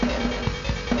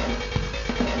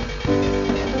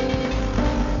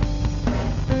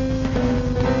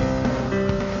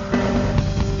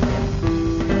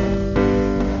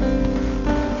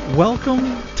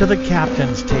to the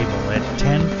captain's table at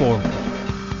 10 forward.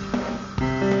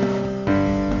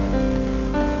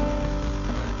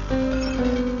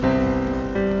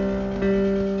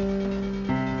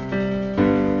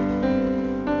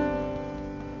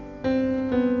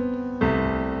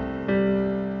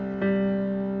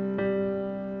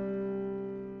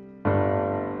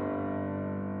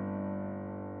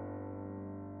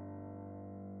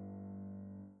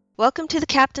 Welcome to the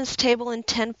Captain's Table in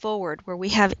 10 Forward, where we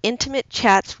have intimate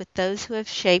chats with those who have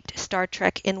shaped Star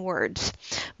Trek in words.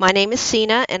 My name is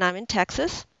Sina, and I'm in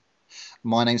Texas.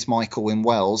 My name's Michael in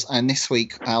Wales, and this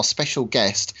week our special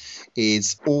guest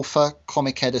is author,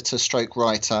 comic editor, stroke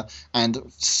writer,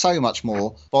 and so much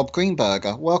more, Bob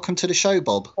Greenberger. Welcome to the show,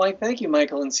 Bob. Why, thank you,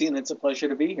 Michael and Sina. It's a pleasure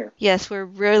to be here. Yes, we're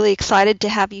really excited to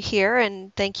have you here,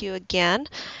 and thank you again.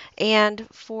 And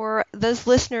for those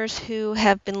listeners who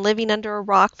have been living under a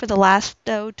rock for the last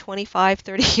 25,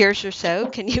 30 years or so,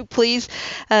 can you please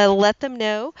let them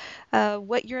know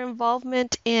what your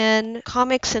involvement in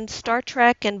comics and Star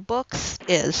Trek and books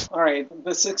is? All right.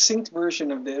 The succinct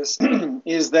version of this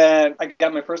is that I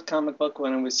got my first comic book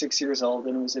when I was 6 years old,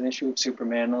 and it was an issue of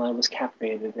Superman, and I was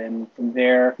captivated. And from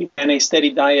there, and a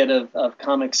steady diet of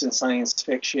comics and science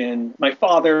fiction. My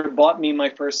father bought me my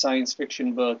first science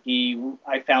fiction book.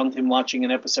 I found him watching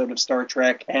an episode of Star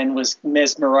Trek and was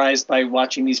mesmerized by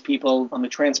watching these people on the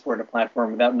transporter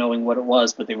platform without knowing what it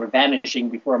was, but they were vanishing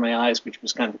before my eyes, which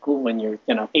was kind of cool when you're,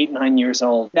 8, 9 years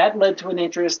old. That led to an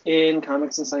interest in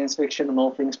comics and science fiction and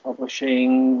all things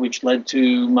publishing, which led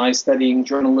to my studying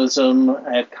journalism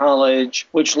at college,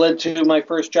 which led to my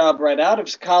first job right out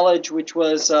of college, which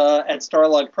was at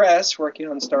Starlog Press, working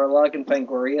on Starlog and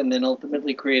Fangoria, and then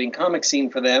ultimately creating Comic Scene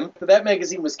for them. So that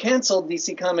magazine was canceled.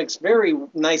 DC Comics very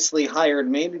nicely hired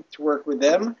me to work with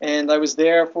them, and I was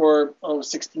there for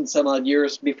 16 some odd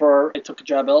years before I took a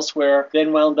job elsewhere.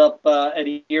 Then wound up at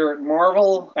a year at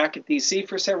Marvel, back at DC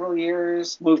for several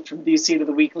years, moved from DC to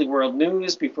the Weekly World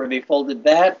News before they folded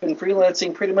that, been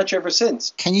freelancing pretty much ever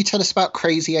since. Can you tell us about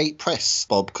Crazy 8 Press,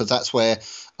 Bob? Because that's where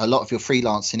a lot of your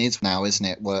freelancing is now, isn't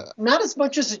it? Not as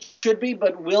much as it should be,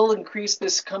 but will increase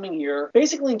this coming year.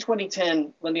 Basically in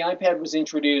 2010, when the iPad was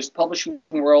introduced, publishing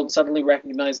world suddenly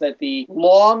recognized that the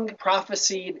long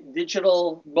prophesied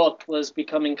digital book was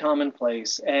becoming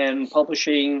commonplace, and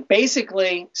publishing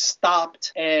basically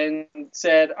stopped and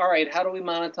said, all right, how do we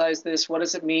monetize this? What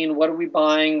does it mean? What are we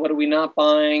buying? What are we not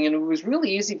buying? And it was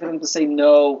really easy for them to say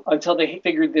no until they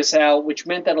figured this out, which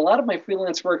meant that a lot of my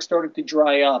freelance work started to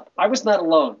dry up. I was not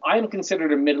alone. I am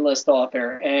considered a mid-list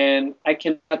author, and I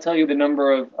cannot tell you the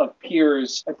number of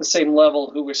peers at the same level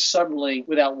who were suddenly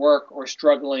without work or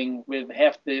struggling with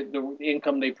half the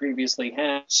income they previously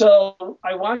had. So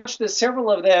I watched as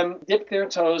several of them dip their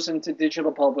toes into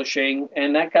digital publishing,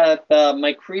 and that got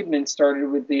Mike Friedman started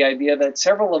with the idea that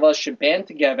several of us should band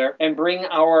together and bring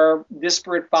our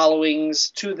disparate followings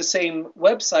to the same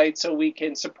website so we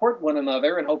can support one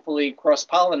another and hopefully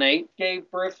cross-pollinate. Gave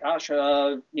birth,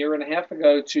 a year and a half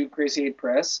ago to Crazy 8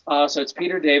 Press. So it's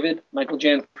Peter David, Michael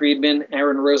Jan Friedman,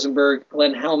 Aaron Rosenberg,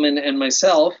 Glenn Hellman, and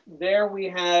myself. There we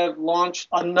have launched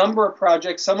a number of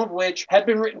projects, some of which had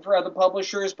been written for other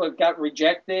publishers but got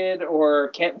rejected or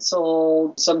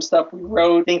canceled. Some stuff we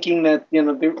wrote thinking that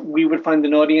we would find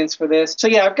an audience for this. So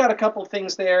yeah, I've got a couple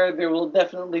things there. There will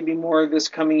definitely be more this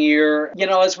coming year.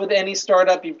 As with any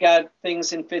startup, you've got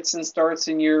things in fits and starts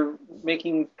and you're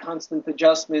making constant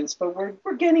adjustments, but we're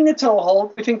getting a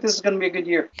toehold. I think this is going to be a good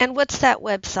year. And what's that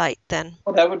website then?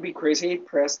 Well, that would be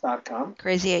crazy8press.com.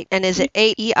 Crazy 8. And is it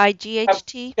 8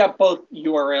 EIGHT? Got both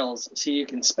URLs, so you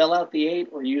can spell out the 8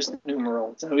 or use the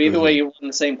numeral. So either way, you're in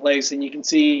the same place, and you can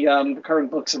see the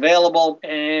current books available.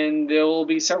 And there will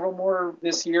be several more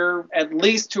this year, at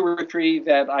least 2 or 3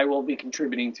 that I will be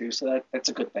contributing to. So that's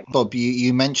a good thing. Bob,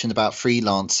 you mentioned about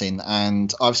freelancing,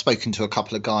 and I've spoken to a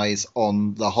couple of guys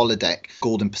on the holodeck,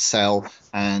 Gordon Purcell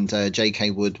and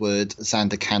J.K. Woodward,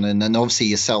 Xander Cannon, and obviously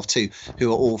yourself too,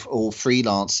 who are all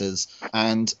freelancers.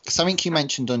 And something you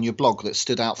mentioned on your blog that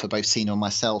stood out for both Sina and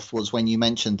myself was when you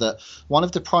mentioned that one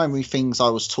of the primary things I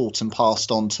was taught and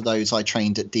passed on to those I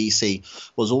trained at DC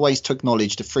was always to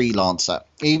acknowledge the freelancer.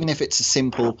 Even if it's a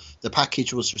simple, the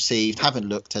package was received, haven't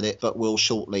looked at it, but will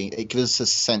shortly. It gives us a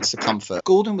sense of comfort.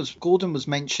 Gordon was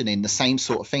mentioning the same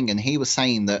sort of thing, and he was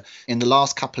saying that in the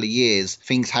last couple of years,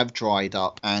 things have dried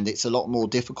up, and it's a lot more more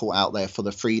difficult out there for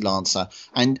the freelancer.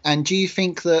 And do you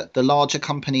think that the larger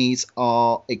companies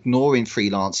are ignoring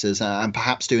freelancers and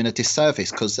perhaps doing a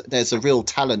disservice because there's a real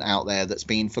talent out there that's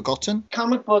being forgotten?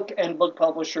 Comic book and book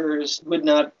publishers would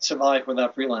not survive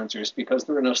without freelancers because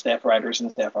there are no staff writers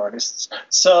and staff artists.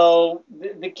 So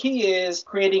the key is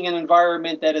creating an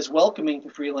environment that is welcoming to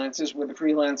freelancers, where the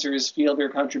freelancers feel their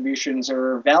contributions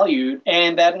are valued,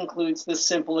 and that includes the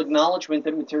simple acknowledgement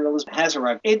that material has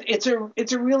arrived. It's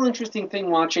a real interesting thing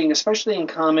watching, especially in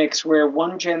comics, where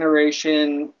one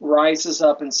generation rises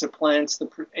up and supplants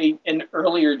an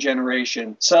earlier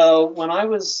generation. So when I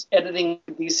was editing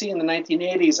DC in the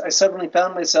 1980s, I suddenly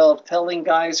found myself telling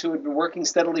guys who had been working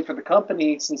steadily for the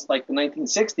company since like the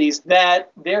 1960s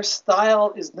that their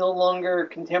style is no longer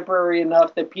contemporary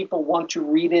enough that people want to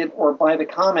read it or buy the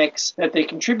comics that they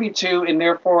contribute to, and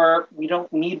therefore we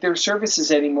don't need their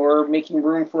services anymore, making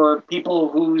room for people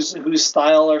whose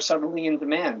style are suddenly in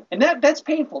demand. And that's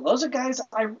painful. Those are guys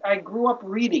I grew up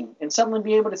reading, and suddenly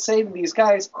be able to say to these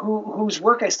guys whose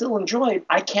work I still enjoyed,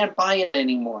 I can't buy it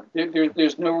anymore.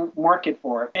 There's no market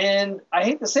for it. And I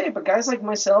hate to say it, but guys like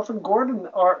myself and Gordon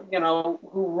are,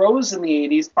 who rose in the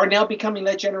 80s, are now becoming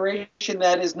that generation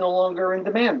that is no longer in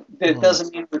demand. That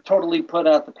doesn't mean we're totally put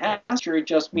out the pasture. It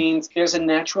just means there's a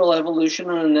natural evolution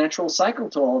and a natural cycle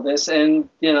to all this. And,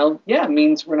 it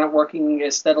means we're not working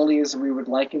as steadily as we would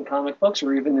like in comic books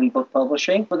or even in book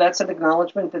publishing. But that's an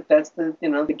acknowledgement that that's the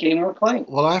game we're playing.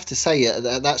 Well, I have to say,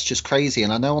 that's just crazy.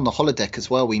 And I know on the holodeck as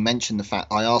well, we mentioned the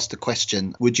fact I asked the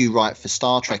question, would you write for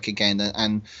Star Trek again?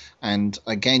 And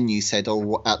again, you said,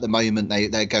 at the moment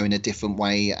they're going a different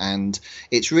way. And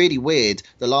it's really weird.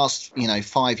 The last,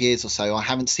 5 years or so, I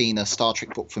haven't seen a Star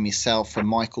Trek book from yourself, from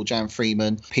Michael Jan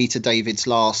Freeman. Peter David's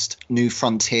last New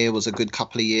Frontier was a good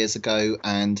couple of years ago.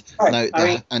 And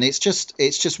and it's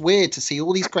just weird to see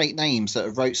all these great names that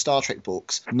have wrote Star Trek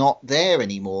books not there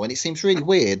anymore. And it seems really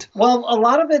weird. Well, a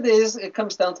lot of it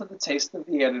comes down to the taste of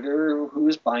the editor who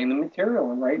is buying the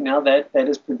material. And right now that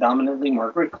is predominantly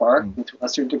Margaret Clark, and to a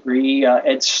lesser degree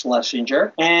Ed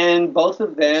Schlesinger. And both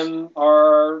of them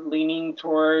are leaning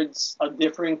towards a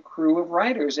different crew of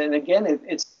writers. And again,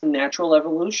 it's a natural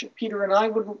evolution. Peter and I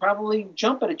would probably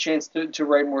jump at a chance to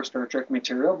write more Star Trek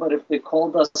material, but if the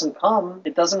call doesn't come,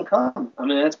 it doesn't come. I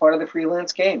mean, that's part of the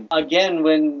freelance game. Again,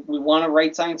 when we want to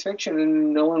write science fiction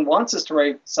and no one wants us to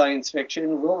write science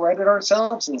fiction, we'll write it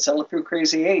ourselves and sell it through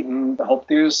Crazy 8 and hope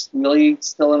there's really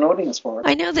still an audience for it.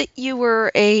 I know that you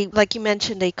were like you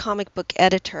mentioned, a comic book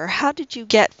editor. How did you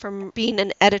get from being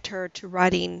an editor to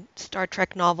writing Star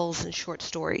Trek novels and short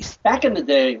stories? Back in the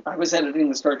day, I was editing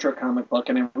the Star Trek comic book,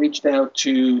 and I reached out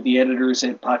to the editors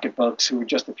at Pocket Books who were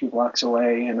just a few blocks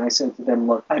away, and I said to them,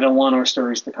 look, I don't want our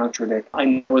stories to contradict. I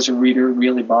know as a reader, it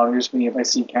really bothers me if I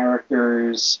see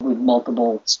characters with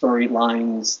multiple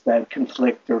storylines that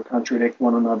conflict or contradict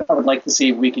one another. I would like to see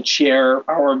if we could share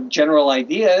our general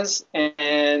ideas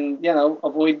and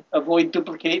avoid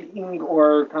duplicating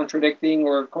or contradicting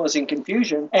or causing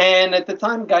confusion. And at the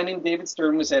time, a guy named David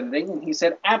Stern was editing, and he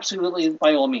said, absolutely,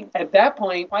 by all means. At that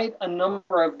point, quite a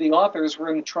number of the authors were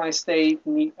in the tri-state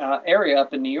area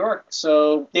up in New York.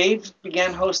 So Dave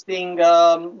began hosting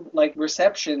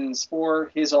receptions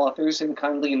for his authors and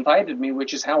kindly invited me,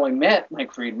 which is how I met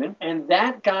Mike Friedman. And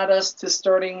that got us to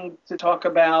starting to talk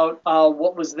about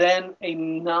what was then a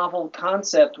novel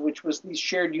concept, which was these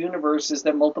shared universes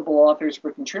that multiple authors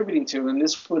were contributing to. And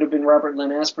this would have been Robert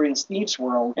Lynn Asprey and Steve's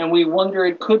World. And we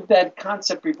wondered, could that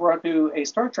concept be brought to a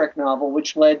Star Trek novel,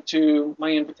 which led to my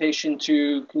invitation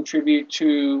to contribute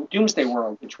to Doomsday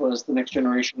World, which was the Next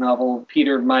Generation novel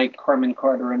Peter, Mike, Carmen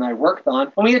Carter, and I worked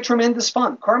on. And we had tremendous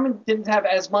fun. Carmen didn't have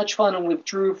as much fun and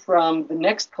withdrew from the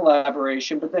next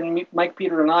collaboration, but then Mike,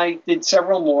 Peter, and I did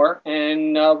several more,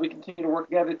 and we continue to work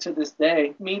together to this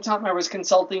day. Meantime, I was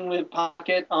consulting with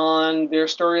Pocket on their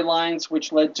storylines,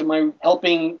 which led to my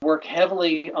helping work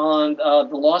heavily on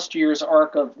the Lost Years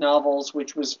arc of novels,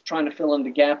 which was trying to fill in the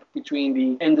gap between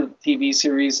the end of the TV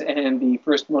series and the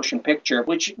first motion picture,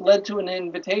 which led to an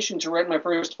invitation to write my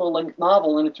first full-length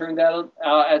novel. And it turned out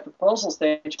at the proposal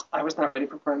stage, I was not ready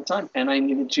for prime time. And I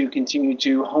needed to continue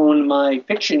to hone my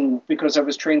fiction because I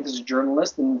was trained as a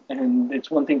journalist. And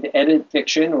it's one thing to edit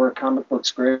fiction or comic book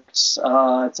scripts.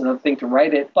 It's another thing to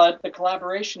write it. But the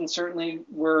collaborations certainly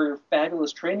were a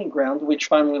fabulous training ground, which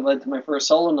finally led to my first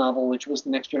solo novel, which was the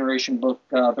Next Generation book,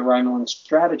 The Rhineland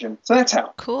Stratagem. So that's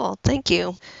how. Cool. Thank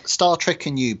you. Star Trek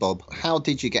and you, Bob. How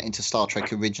did you get into Star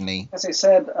Trek originally? As I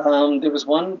said, there was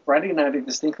one Friday night I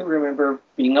distinctly remember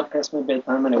being up past my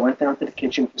bedtime, and I went down to the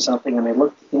kitchen for something, and I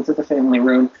looked into the family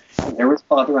room, and there was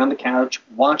Father on the couch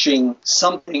watching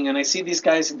something, and I see these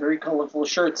guys in very colorful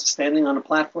shirts standing on a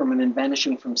platform, and then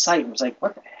vanishing from sight. I was like,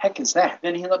 what the heck is that?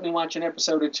 Then he let me watch an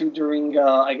episode or two during,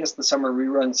 I guess, the summer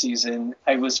rerun season.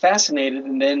 I was fascinated,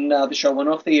 and then the show went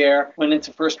off the air, went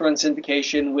into first-run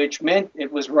syndication, which meant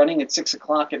it was running at 6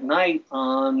 o'clock at night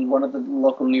on one of the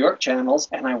local New York channels,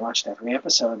 and I watched every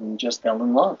episode and just fell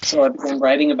in love. So I began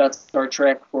writing about Star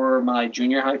Trek for my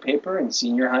junior high paper and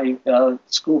senior high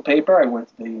school paper. I went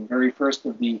to the very first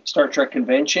of the Star Trek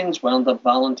conventions, wound up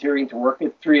volunteering to work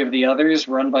at 3 of the others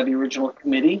run by the original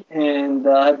committee, and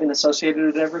I've been associated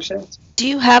with it ever since. Do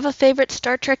you have a favorite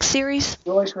Star Trek series?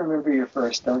 You always remember your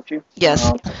first, don't you?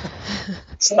 Yes.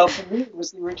 So for me, it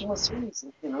was the original series,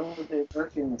 the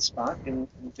Kirk and Spock and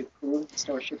the crew of the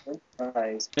Starship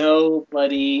Enterprise. No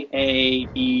bloody A,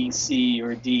 B, C,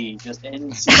 or D, just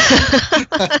N, C.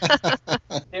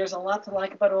 There's a lot to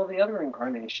like about all the other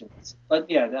incarnations. But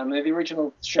yeah, the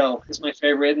original show is my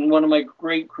favorite, and one of my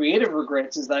great creative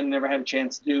regrets is that I never had a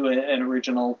chance to do an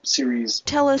original series.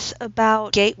 Tell us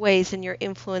about Gateways and your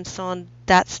influence on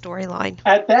that storyline.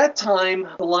 At that time,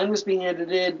 the line was being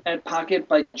edited at Pocket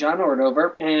by John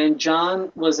Ordover, and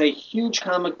John was a huge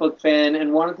comic book fan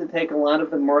and wanted to take a lot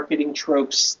of the marketing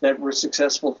tropes that were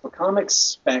successful for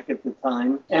comics back at the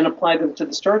time and apply them to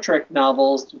the Star Trek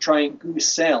novels to try and goose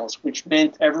sales, which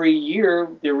meant every year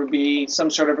there would be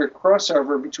some sort of a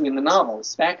crossover between the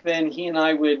novels. Back then, he and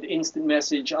I would instant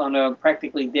message on a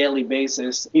practically daily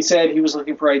basis. He said he was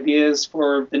looking for ideas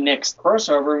for the next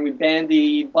crossover, and we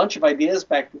bandied a bunch of ideas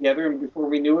back together, and before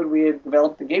we knew it, we had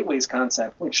developed the Gateways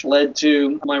concept, which led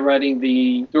to my writing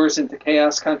the Doors into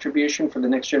Chaos contribution for the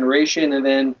Next Generation, and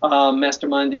then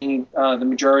masterminding the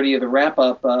majority of the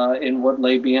wrap-up in What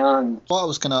Lay Beyond. What I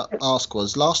was going to ask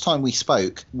was, last time we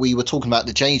spoke, we were talking about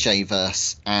the JJ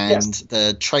verse, and Yes.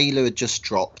 the trailer had just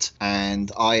dropped,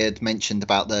 and I had mentioned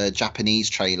about the Japanese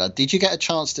trailer. Did you get a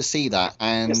chance to see that,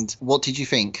 and Yes. what did you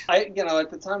think? At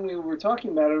the time we were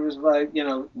talking about it, it was like,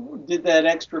 did that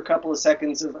extra couple of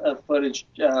seconds of footage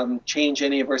change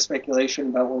any of our speculation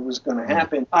about what was going to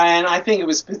happen? And I think it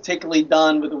was particularly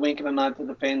done with a wink and a nod to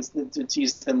the fans to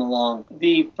tease them along.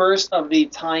 The first of the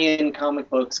tie-in comic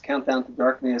books, Countdown to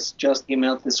Darkness, just came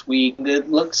out this week. It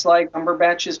looks like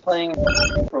Cumberbatch is playing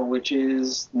April, which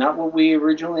is not what we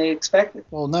originally expected.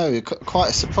 Well, no,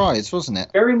 quite a surprise, wasn't it?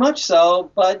 Very much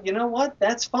so, but you know what?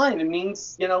 That's fine. It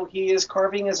means, he is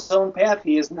carving his own path.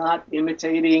 He is not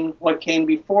imitating what came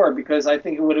before, because I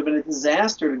think it would have been a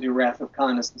disaster to do Wrath of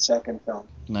Khan as the second film.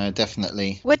 No,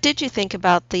 definitely. What did you think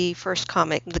about the first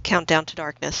comic, The Countdown to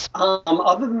Darkness?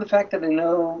 Other than the fact that I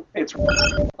know it's,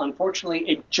 unfortunately,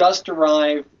 it just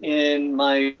arrived in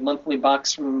my monthly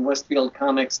box from Westfield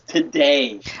Comics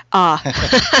today. It's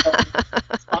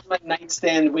on my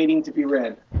nightstand waiting to be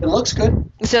read. It looks good.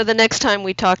 So the next time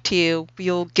we talk to you,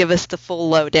 you'll give us the full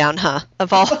lowdown,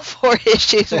 of all 4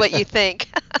 issues, what you think.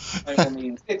 By all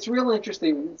means. It's real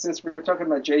interesting, since we're talking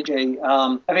about JJ.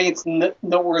 I think it's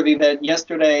noteworthy that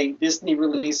yesterday Disney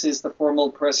releases the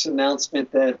formal press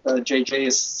announcement that JJ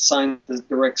has signed to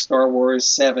direct Star Wars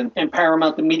 7. And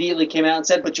Paramount immediately came out and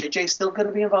said, but JJ's still going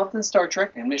to be involved in Star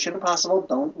Trek and Mission Impossible.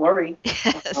 Don't worry.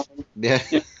 Yes.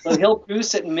 Yeah. So he'll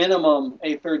produce at minimum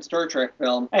a third Star Trek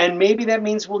film. And maybe that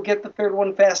means we'll get the third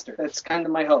one faster. That's kind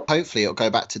of my hope. Hopefully it'll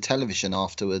go back to television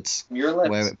afterwards, Your lips.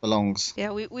 where it belongs.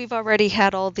 Yeah, we've already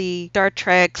had all the Star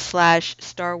Trek /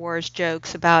 Star Wars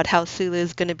jokes about how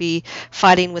Sulu's going to be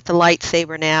fighting with the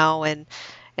lightsaber now,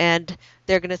 and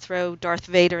they're going to throw Darth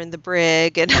Vader in the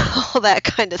brig and all that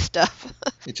kind of stuff.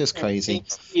 It's just crazy.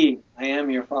 I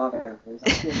am your father.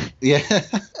 Yeah,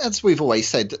 as we've always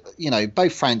said,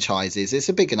 both franchises, it's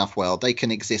a big enough world. They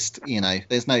can exist,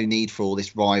 there's no need for all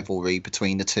this rivalry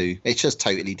between the two. It's just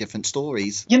totally different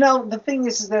stories. The thing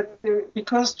is that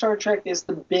because Star Trek is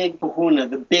the big kahuna,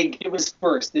 it was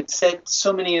first. It set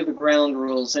so many of the ground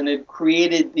rules, and it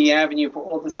created the avenue for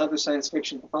all this other science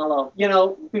fiction to follow.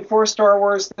 Before Star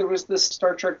Wars, there was this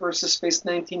Star Trek versus Space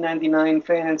 1999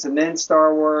 fans, and then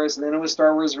Star Wars, and then it was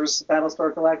Star Wars versus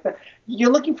Battlestar Galactica.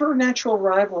 You're looking for natural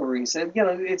rivalries, and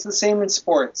it's the same in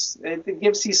sports. It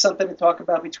gives you something to talk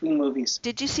about between movies.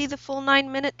 Did you see the full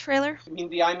 9-minute trailer? You mean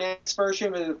the IMAX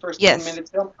version of the first Yes. 10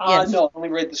 minutes film? Yes. No, I only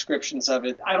read descriptions of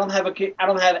it. I don't have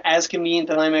as convenient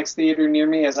an IMAX theater near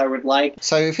me as I would like.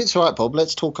 So if it's all right, Bob,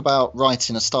 let's talk about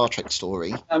writing a Star Trek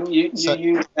story. You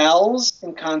use vowels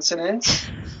and consonants.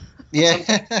 Yeah.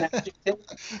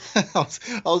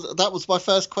 That was my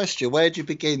first question. Where do you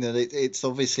begin? And it's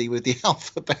obviously with the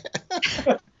alphabet.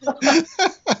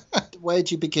 where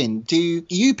do you begin? Do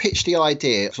you pitch the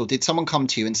idea, or did someone come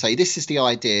to you and say, this is the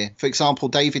idea? For example,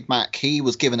 David Mack, he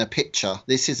was given a picture.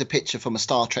 This is a picture from a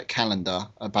Star Trek calendar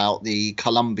about the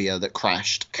Columbia that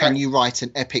crashed. Can you write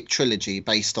an epic trilogy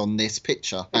based on this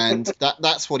picture? And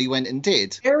that's what he went and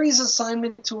did. Varies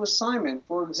assignment to assignment.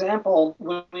 For example,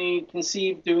 when we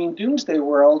conceived doing Doomsday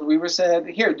World, we were said,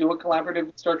 here, do a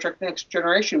collaborative Star Trek Next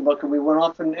Generation book, and we went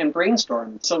off and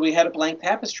brainstormed. So we had a blank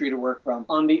tapestry to work from.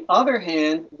 On the other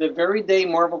hand, the very day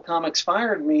Marvel Comics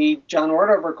fired me, John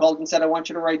Ordover called and said, I want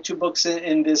you to write 2 books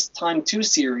in this Time 2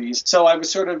 series. So I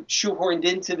was sort of shoehorned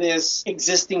into this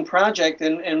existing project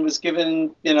and was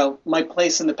given, my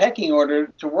place in the pecking order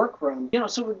to work from.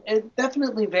 So it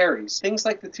definitely varies. Things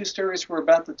like the 2 stories we're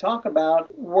about to talk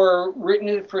about were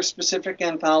written for specific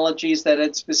anthologies that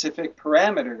had specific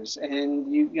parameters.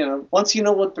 And once you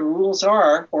know what the rules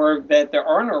are, or that there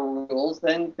are no rules,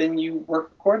 then you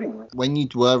work accordingly. When you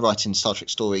were writing Star Trek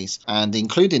stories, and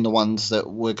including the ones that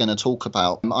we're going to talk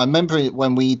about, I remember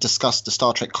when we discussed the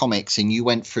Star Trek comics and you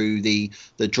went through the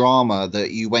drama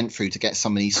that you went through to get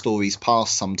some of these stories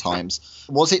passed sometimes.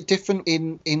 Was it different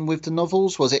in with the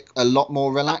novels? Was it a lot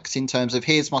more relaxed in terms of,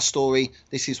 here's my story,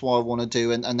 this is what I want to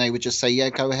do, and they would just say, yeah,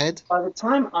 go ahead? By the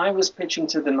time I was pitching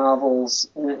to the novels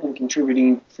and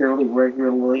contributing fairly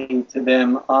regularly to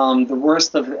them, the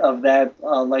worst of that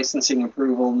licensing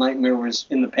approval nightmare was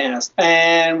in the past.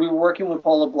 And we were working with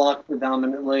Paula Block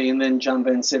predominantly, and then John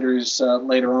Van Sitters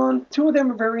later on. 2 of them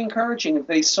were very encouraging. If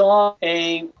they saw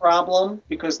a problem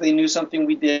because they knew something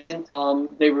we didn't,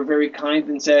 they were very kind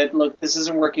and said, look, this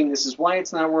isn't working, this is why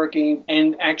it's not working,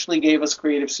 and actually gave us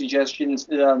creative suggestions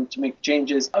to make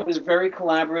changes. It was very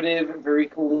collaborative, very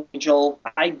collegial.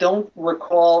 I don't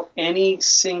recall any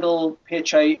single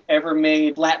pitch I ever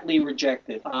made flatly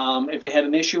rejected. If we had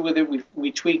an issue with it,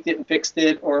 we tweaked it and fixed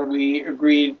it, or we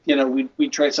agreed,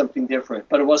 we'd try something different.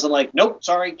 But it wasn't like, nope,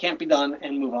 sorry, can't be done,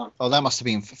 and move on. Oh, that must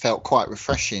have felt quite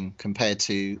refreshing compared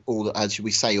to all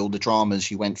the dramas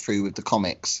you went through with the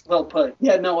comics. Well put.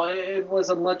 Yeah, no, it was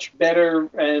a much better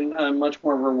and a much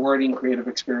more rewarding creative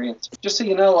experience. Just so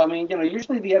you know,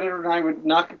 usually the editor and I would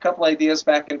knock a couple ideas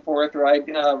back and forth, or I'd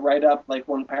write up like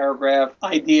 1 paragraph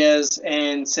ideas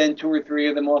and send 2 or 3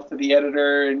 of them off to the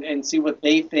editor and see what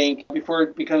they think before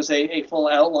it becomes a full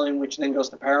outline, which then goes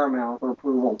to Paramount for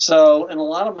approval. So in a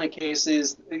lot of my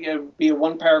cases, be a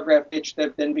 1 paragraph pitch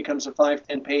that then becomes a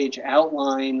 5-10 page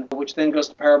outline, which then goes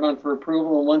to Paramount for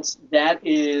approval. And once that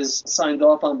is signed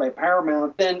off on by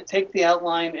Paramount, then take the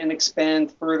outline and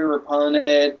expand further upon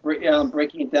it,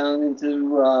 breaking it down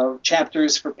into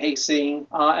chapters for pacing,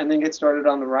 and then get started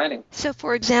on the writing. So,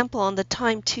 for example, on the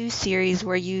Time 2 series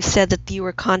where you said that you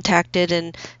were contacted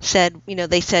and said,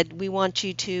 they said, we want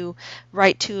you to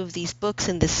write 2 of these books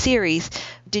in this series,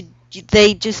 did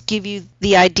they just give you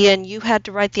the idea and you had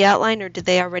to write the outline, or did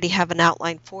they already have an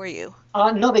outline for you?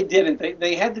 No, they didn't.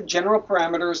 They had the general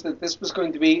parameters that this was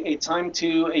going to be a Time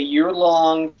 2, a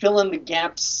year-long,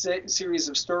 fill-in-the-gaps series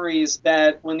of stories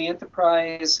that when the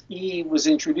Enterprise E was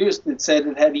introduced, it said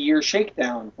it had a year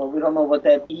shakedown. Well, we don't know what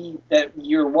that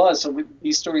year was, so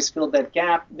these stories filled that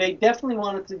gap. They definitely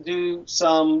wanted to do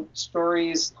some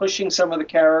stories pushing some of the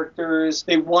characters.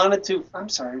 They wanted to... I'm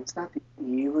sorry, it's not the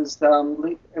E.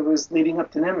 It was leading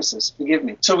up to Nemesis. Forgive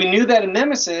me. So we knew that in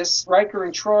Nemesis, Riker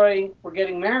and Troy were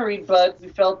getting married, but we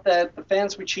felt that the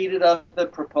fans were cheated of the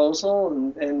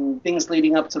proposal and things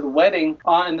leading up to the wedding,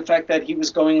 and the fact that he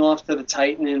was going off to the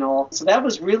Titan and all. So that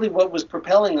was really what was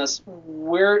propelling us.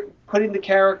 We're putting the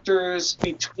characters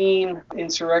between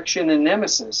Insurrection and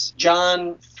Nemesis.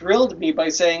 John thrilled me by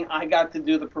saying, I got to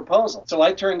do the proposal. So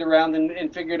I turned around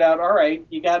and figured out, all right,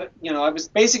 you got it. I was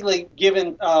basically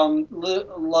given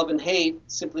love and hate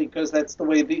simply because that's the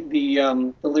way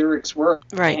the lyrics work.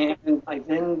 Right. And I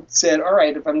then said, all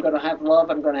right, if I'm going to have love,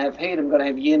 I'm going to have hate, I'm going to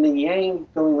have yin and yang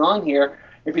going on here.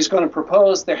 If he's going to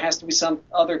propose, there has to be some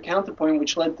other counterpoint,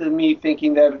 which led to me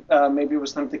thinking that maybe it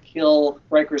was time to kill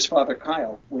Riker's father,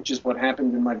 Kyle, which is what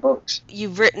happened in my books.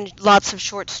 You've written lots of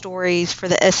short stories for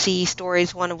the SCE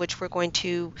stories, one of which we're going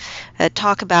to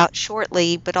talk about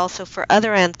shortly, but also for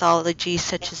other anthologies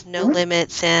such as No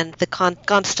Limits and the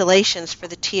Constellations for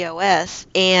the TOS.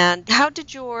 And how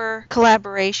did your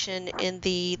collaboration in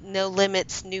the No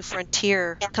Limits New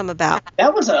Frontier come about?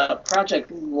 That was a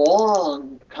project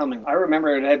long coming. I remember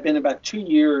remember it had been about 2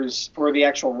 years before the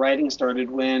actual writing started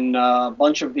when a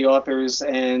bunch of the authors,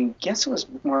 and I guess it was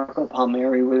Marco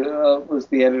Palmieri was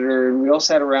the editor, and we all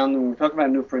sat around and we were talking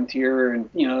about New Frontier, and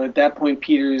at that point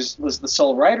Peters was the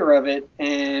sole writer of it,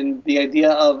 and the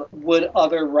idea of would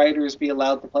other writers be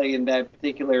allowed to play in that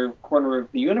particular corner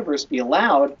of the universe be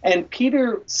allowed, and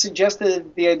Peter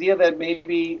suggested the idea that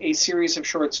maybe a series of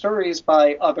short stories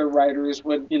by other writers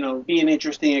would be an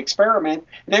interesting experiment,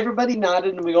 and everybody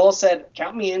nodded and we all said,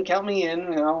 count me in.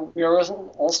 We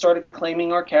all started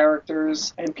claiming our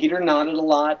characters, and Peter nodded a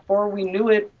lot. Before we knew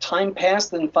it, time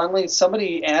passed, and finally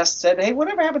somebody said, hey,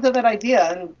 whatever happened to that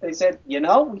idea? And they said,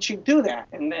 we should do that.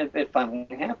 And it finally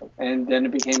happened. And then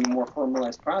it became a more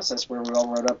formalized process where we all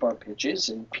wrote up our pitches,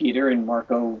 and Peter and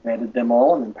Marco vetted them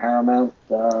all, and then Paramount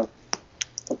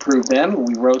approved them, and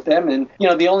we wrote them, and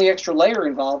the only extra layer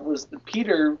involved was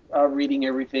Peter reading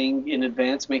everything in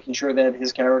advance, making sure that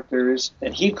his characters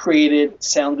that he created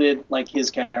sounded like his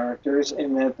characters,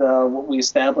 and that what we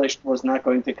established was not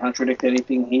going to contradict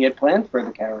anything he had planned for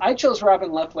the character. I chose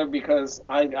Robin Leffler because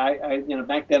I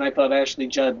back then I thought Ashley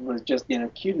Judd was just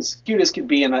cute as could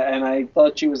be, and I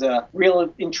thought she was a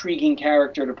real intriguing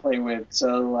character to play with,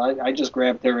 so I just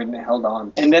grabbed her and held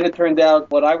on. And then it turned out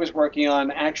what I was working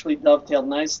on actually dovetailed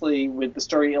nicely with the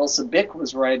story Ilsa Bick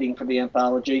was writing for the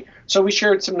anthology. So we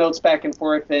shared some notes back and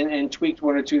forth and tweaked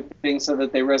one or two things so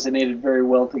that they resonated very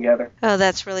well together. Oh,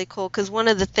 that's really cool, because one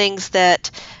of the things that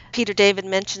Peter David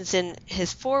mentions in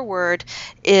his foreword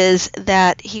is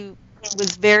that he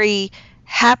was very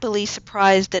happily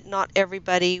surprised that not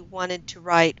everybody wanted to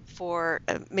write for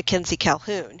Mackenzie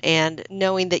Calhoun. And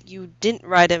knowing that you didn't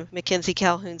write a Mackenzie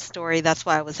Calhoun story, that's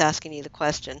why I was asking you the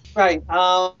question. Right.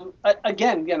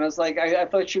 Again, it's like I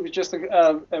thought she was just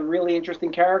a really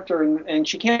interesting character, and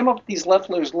she came up with these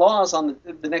Leffler's Laws on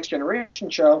the Next Generation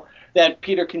show that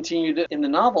Peter continued in the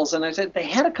novels, and I said they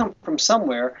had to come from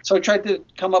somewhere, so I tried to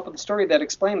come up with a story that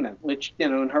explained them, which,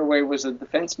 in her way was a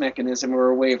defense mechanism or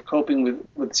a way of coping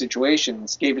with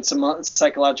situations, gave it some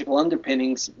psychological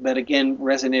underpinnings that, again,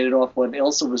 resonated off what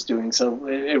Ilsa was doing, so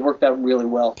it worked out really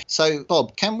well. So,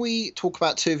 Bob, can we talk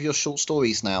about two of your short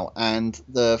stories now? And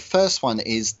the first one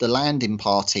is The Landing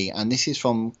Party, and this is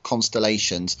from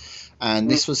Constellations.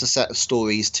 And this was a set of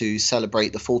stories to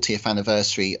celebrate the 40th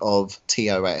anniversary of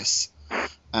TOS.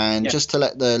 And just to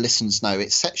let the listeners know,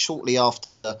 it's set shortly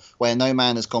after Where No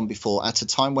Man Has Gone Before, at a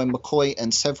time when McCoy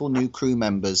and several new crew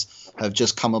members have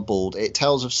just come aboard. It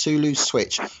tells of Sulu's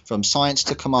switch from science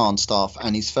to command staff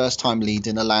and his first time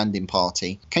leading a landing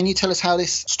party. Can you tell us how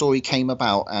this story came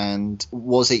about, and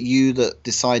was it you that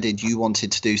decided you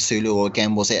wanted to do Sulu, or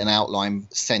again was it an outline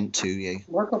sent to you?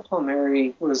 Marco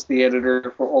Palmieri was the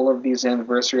editor for all of these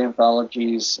anniversary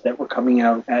anthologies that were coming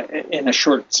out in a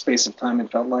short space of time,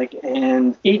 it felt like,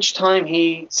 and each time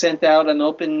he sent out an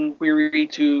open query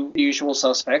to the usual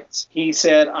suspects, he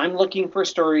said, I'm looking for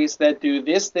stories that do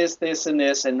this, and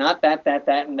this, and not that,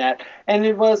 and that. And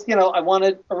it was, I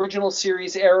wanted original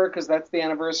series era because that's the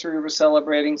anniversary we're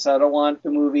celebrating, so I don't want the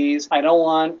movies. I don't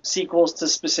want sequels to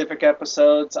specific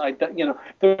episodes.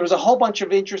 There was a whole bunch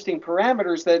of interesting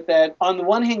parameters that on the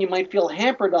one hand you might feel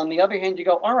hampered, on the other hand you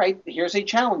go, all right, here's a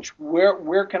challenge.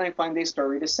 Where can I find a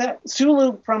story to set?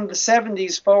 Sulu from the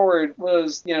 70s forward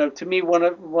was, to me, one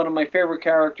of my favorite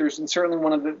characters, and certainly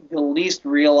one of the least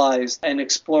realized and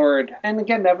explored. And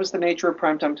again, that was the nature of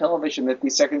primetime television, that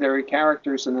these secondary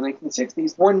characters in the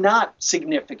 1960s were not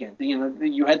significant.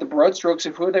 You had the broad strokes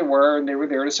of who they were, and they were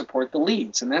there to support the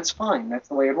leads, and that's fine. That's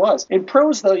the way it was. In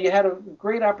prose, though, you had a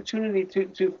great opportunity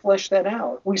to flesh that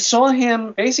out. We saw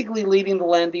him basically leading the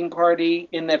landing party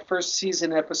in that first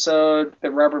season episode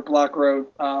that Robert Bloch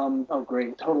wrote.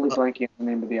 Totally blanking on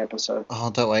the name of the episode. Oh,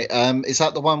 don't wait. Is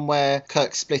that the one where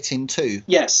Kirk split in two?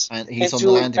 Yes. And he's on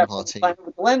the landing party.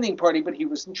 With the landing party, but he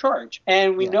was in charge.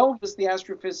 And we know he was the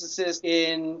astrophysicist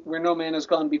in Where No Man Has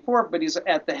Gone Before, but he's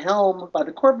at the helm by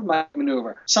the Corbomite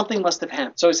maneuver. Something must have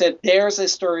happened. So he said, there's a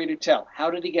story to tell.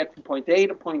 How did he get from point A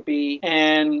to point B?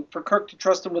 And for Kirk to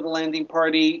trust him with the landing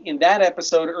party in that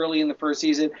episode early in the first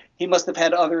season, he must have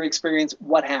had other experience.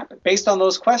 What happened? Based on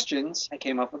those questions, I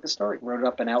came up with the story. Wrote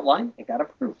up an outline. It got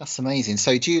approved. That's amazing.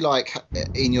 So do you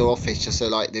in your office just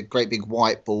the great big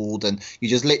whiteboard, and you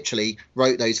just literally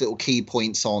wrote those little key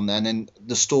points on, and then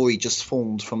the story just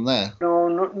formed from there? No,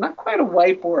 not quite a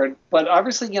whiteboard, but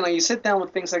obviously, you sit down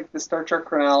with things like the Star Trek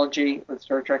chronology, the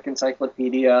Star Trek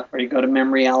encyclopedia, or you go to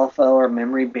Memory Alpha or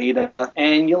Memory Beta,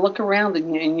 and you look around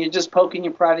and you just poke in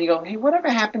your pride and you go, hey, whatever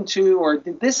happened to, or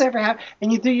did this ever happen?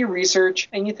 And you do your research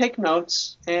and you take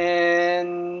notes,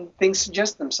 and things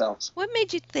suggest themselves. What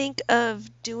made you think of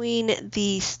doing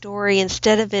the story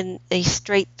instead of in a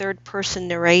straight third-person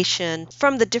narration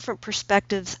from the different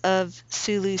perspectives of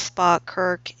Sulu, Spock,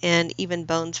 Kirk, and even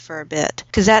Bones for a bit?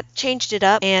 Because that changed it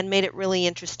up and made it really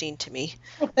interesting to me.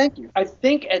 Well, thank you. I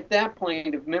think at that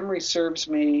point, if memory serves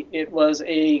me, it was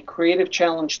a creative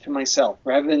challenge to myself.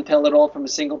 Rather than tell it all from a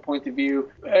single point of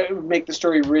view, it would make the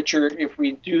story richer if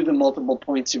we do the multiple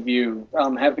points of view,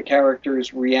 have the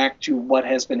characters react to what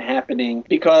has been happening,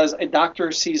 because a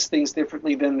doctor sees things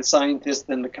differently than the scientist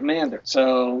than the commander.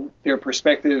 So their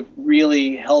perspective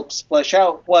really helps flesh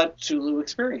out what Sulu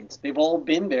experienced. They've all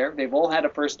been there. They've all had a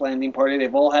first landing party.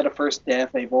 They've all had a first death.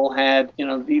 They've all had,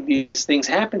 these things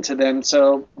happen to them.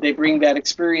 So they bring that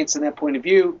experience and that point of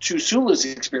view to Sulu's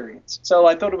experience. So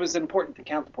I thought it was important to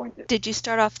counterpoint it. Did you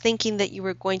start off thinking that you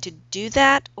were going to do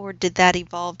that, or did that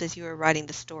evolve as you were writing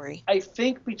the story? I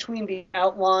think between the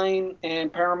outline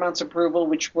and Paramount's approval,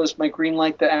 which was my green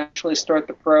light to actually start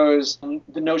the prose,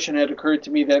 the notion had occurred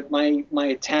to me that my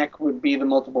attack would be the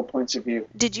multiple points of view.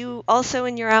 Did you also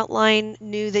in your outline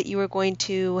knew that you were going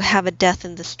to have a death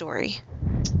in the story?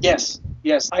 Yes.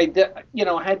 Had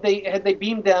they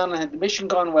beamed down and had the mission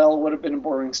gone well, it would have been a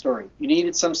boring story. You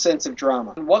needed some sense of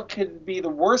drama. And what could be the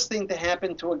worst thing to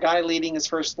happen to a guy leading his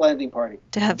first landing party?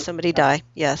 To have somebody die,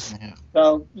 yes. Yeah.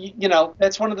 So,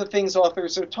 that's one of the things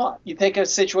authors are taught. You take a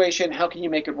situation, how can you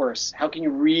make it worse? How can you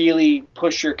really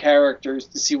push your characters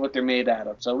to see what they're made out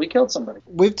of? So we killed somebody.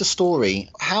 With the story,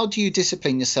 how do you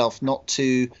discipline yourself not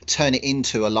to turn it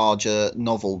into a larger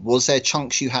novel? Was there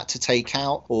chunks you had to take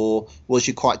out, or was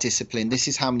you quite disciplined? This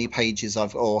is how many pages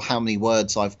or how many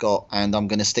words I've got, and I'm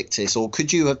going to stick to this. Or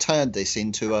could you have turned this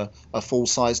into a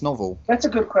full-size novel? That's a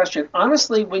good question.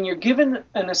 Honestly, when you're given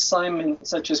an assignment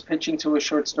such as pitching to a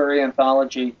short story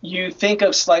anthology, you think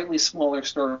of slightly smaller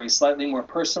stories, slightly more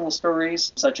personal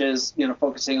stories, such as,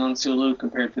 focusing on Sulu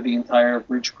compared to the entire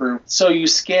bridge crew. So you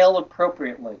scale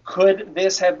appropriately. Could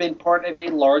this have been part of a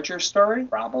larger story?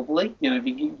 Probably. If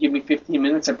you give me 15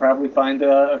 minutes, I'd probably find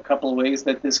a couple of ways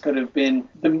that this could have been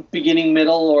the beginning,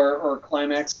 middle, or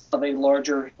climax of a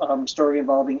larger story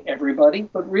involving everybody.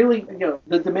 But really,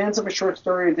 the demands of a short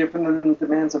story are different than the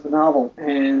demands of a novel,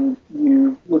 and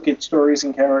you look at stories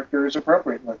and characters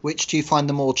appropriately. Which do you find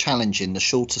the more challenging, the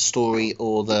shorter story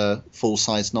or the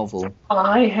full-size novel?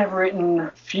 I have written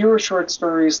fewer short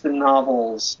stories than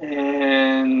novels,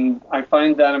 and I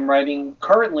find that I'm writing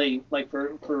currently, like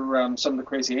for some of the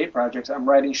Crazy 8 projects, I'm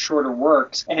writing shorter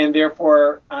works, and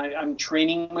therefore I'm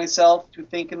training myself to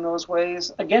think in those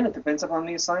ways. Again, it depends upon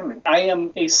the assignment. I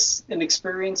am an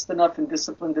experienced enough and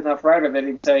disciplined enough writer that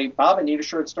I'd say, Bob, I need a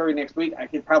short story next week. I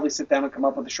could probably sit down and come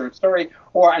up with a short story,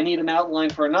 or I need an outline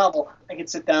for a novel. I could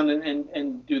sit down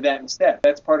and do that instead.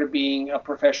 That's part of being a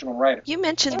professional writer. You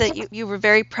mentioned that you were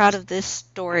very proud of this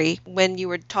story when you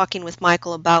were talking with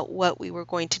Michael about what we were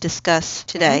going to discuss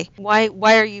today. Mm-hmm.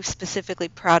 Why are you specifically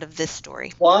proud of this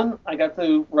story? 1, I got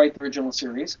to write the original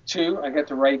series. 2, I got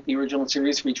to write the original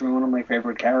series featuring one of my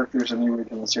favorite characters in the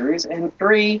original series. And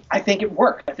 3, I think it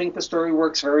worked. I think the story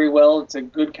works very well. It's a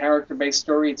good character-based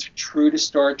story. It's true to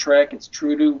Star Trek. It's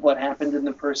true to what happened in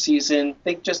the first season. I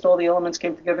think just all the elements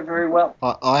came together very well.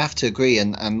 I have to agree,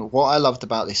 and what I loved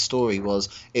about this story was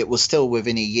it was still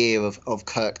within a year of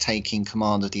Kirk taking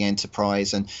command of the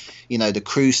Enterprise, and the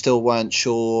crew still weren't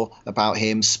sure about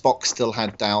him. Spock still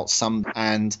had doubts,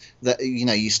 and that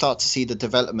you start to see the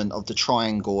development of the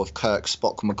triangle of Kirk,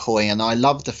 Spock, McCoy, and I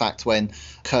love the fact when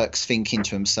Kirk's thinking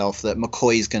to himself that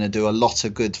McCoy is going to do a lot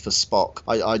of good for Spock.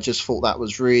 I just thought that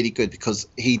was really good, because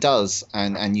he does,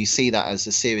 and you see that as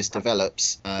the series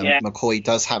develops. McCoy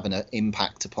does have an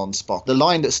impact upon Spock. The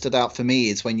line that stood out for me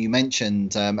is when you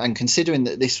mentioned, and considering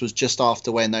that this was just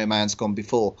after Where No Man's Gone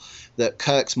Before, that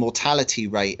Kirk's mortality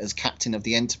rate as captain of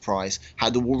the Enterprise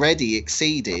had already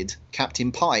exceeded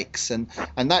Captain Pike's, and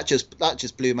that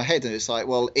just blew my head. And it's like,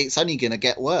 well, it's only going to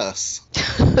get worse.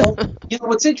 Well,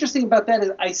 what's interesting about that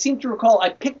is I seem to recall I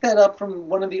picked that up from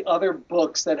one of the other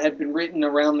books that had been written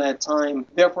around that time,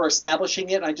 therefore establishing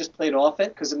it. I just played off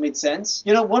it because it made sense.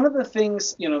 One of the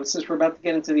things, since we're about to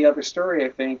get into the other story, I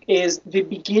think, is the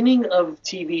beginning of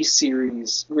TV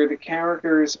series where the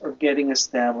characters are getting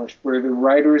established, where the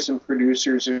writers and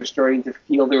producers are starting to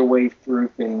feel their way through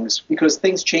things, because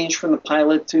things change from the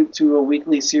pilot to to a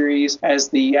weekly series as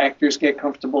the actors get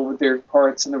comfortable with their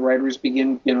parts and the writers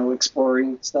begin,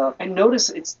 exploring stuff. And notice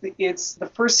it's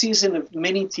the first season of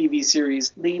many TV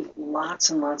series leave lots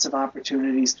and lots of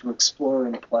opportunities to explore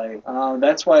and play.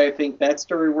 That's why I think that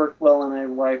story worked well,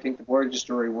 and why I think the Voyager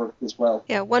story worked as well.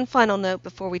 Yeah, one final note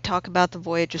before we talk about the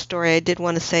Voyager story. I did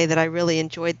want to say that I really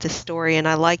enjoyed this story, and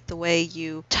I liked the way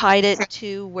you tied it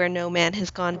to Where No Man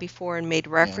Has Gone Before and made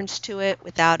reference to it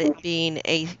without it being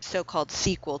a so-called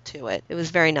sequel to it. It was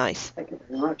very nice. Thank you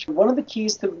very much. One of the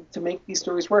keys to make these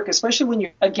stories work, especially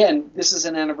when again, this is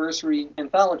an anniversary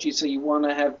anthology, so you want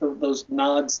to have those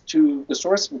nods to the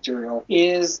source material,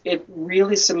 is it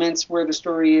really cements where the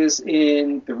story is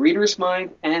in the reader's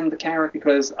mind and the character,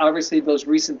 because obviously those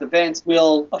recent events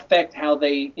will affect how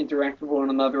they interact with one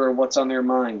another or what's on their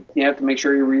mind. You have to make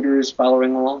sure your reader is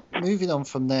following along. Moving on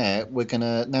from there, we're going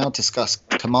to now discuss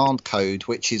Command Code,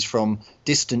 which is from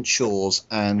Distant Shores,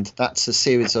 and that's a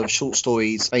series of short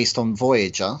stories based on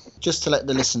Voyager. Just to let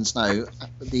the listeners know,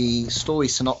 the story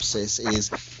synopsis is: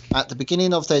 at the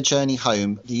beginning of their journey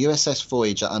home, the USS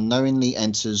Voyager unknowingly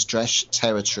enters Dresh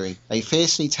territory, a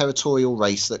fiercely territorial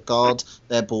race that guard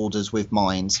their borders with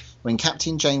mines. When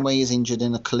Captain Janeway is injured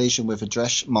in a collision with a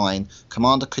Dresh mine,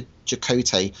 Commander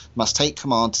Chakotay must take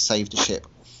command to save the ship.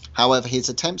 However, his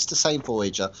attempts to save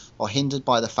Voyager are hindered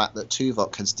by the fact that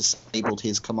Tuvok has disabled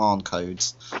his command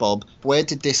codes. Bob, where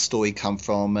did this story come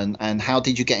from, and how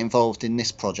did you get involved in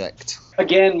this project?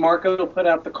 Again, Marco put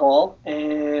out the call,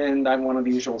 and I'm one of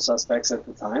the usual suspects at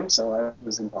the time, so I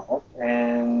was involved.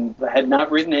 And I had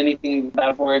not written anything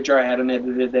about Voyager. I hadn't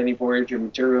edited any Voyager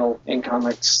material in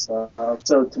comics.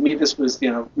 So to me, this was,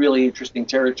 really interesting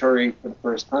territory for the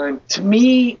first time. To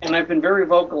me, and I've been very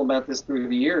vocal about this through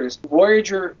the years,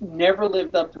 Voyager never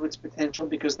lived up to its potential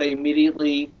because they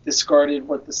immediately discarded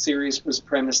what the series was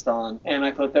premised on. And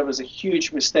I thought that was a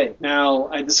huge mistake. Now,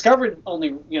 I discovered only,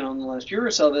 in the last year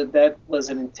or so that was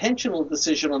an intentional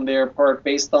decision on their part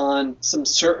based on some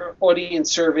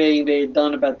audience surveying they had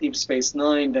done about Deep Space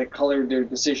Nine that colored their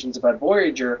decisions about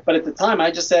Voyager. But at the time,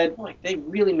 I just said, boy, they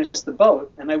really missed the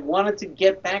boat. And I wanted to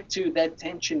get back to that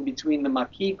tension between the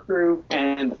Maquis crew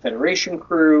and the Federation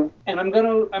crew. And I'm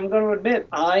going to admit,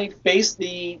 I faced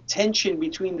the tension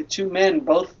between the two men,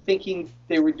 both thinking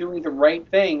they were doing the right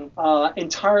thing,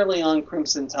 entirely on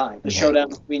Crimson Tide, the showdown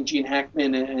between Gene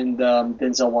Hackman and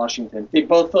Denzel Washington. They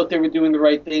both thought they were doing the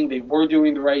right thing, they were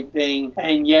doing the right thing,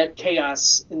 and yet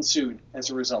chaos ensued as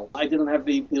a result. I didn't have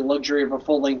the luxury of a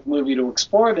full-length movie to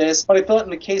explore this, but I thought in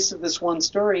the case of this one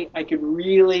story, I could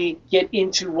really get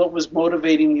into what was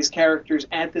motivating these characters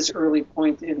at this early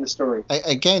point in the story.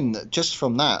 Again, just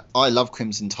from that, I love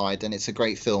Crimson Tide, and it's a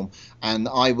great film, and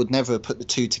I would never have put the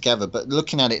two together, but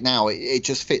looking at it now, it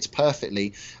just fits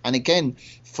perfectly. And again,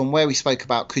 from where we spoke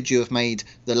about, could you have made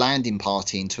The Landing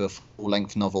Party into a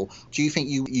full-length novel? Do you think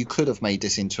you could have made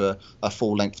this into a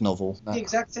full-length novel? The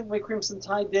exact same way Crimson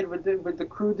Tide did with the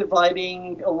crew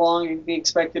dividing along the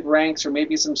expected ranks, or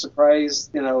maybe some surprise,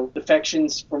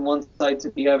 defections from one side to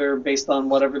the other based on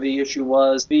whatever the issue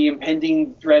was, the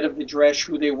impending threat of the Dresh,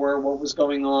 who they were, what was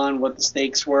going on, what the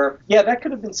stakes were. Yeah, that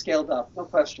could have been scaled up, no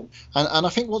question. And I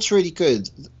think what's really good,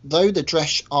 though the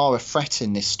Dresh are a threat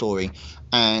in this story,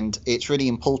 and it's really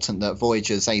important that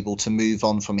Voyager is able to move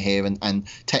on from here and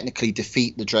technically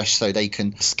defeat the Dresh so they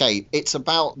can escape. It's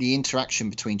about the interaction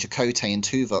between Chakotay and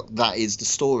Tuvok. That is the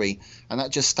story, and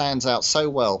that just stands out so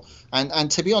well.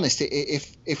 And to be honest,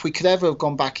 if we could ever have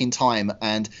gone back in time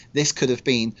and this could have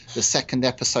been the second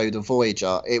episode of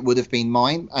Voyager, it would have been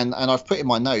mine. And I've put in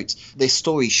my notes, this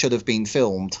story should have been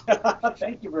filmed.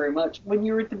 Thank you very much. When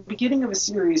you're at the beginning of a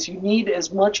series, you need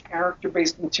as much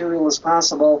character-based material as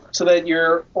possible so that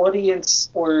your audience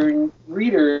or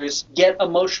readers get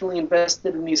emotionally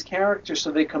invested in these characters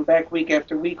so they come back week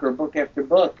after week or book after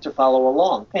book to follow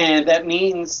along. And that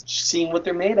means seeing what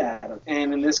they're made out of.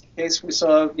 And in this case, we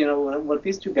saw, what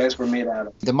these two guys were made out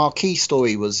of. The Marquis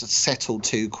story was settled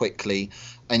too quickly.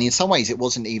 And in some ways, it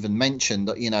wasn't even mentioned,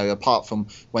 apart from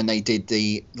when they did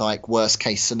the worst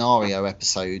case scenario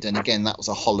episode. And again, that was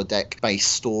a holodeck based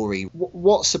story.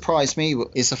 What surprised me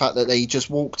is the fact that they just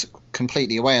walked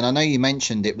completely away. And I know you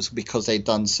mentioned it was because they'd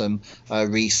done some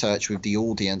research with the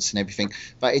audience and everything,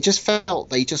 but it just felt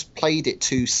they just played it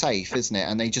too safe, isn't it?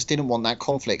 And they just didn't want that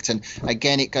conflict. And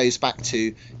again, it goes back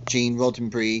to Gene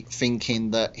Roddenberry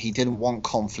thinking that he didn't want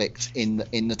conflict in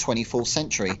the 24th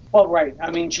century. Well, right.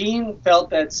 I mean, Gene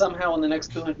felt that that somehow in the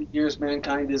next 200 years,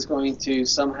 mankind is going to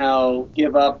somehow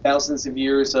give up thousands of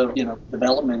years of,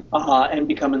 development and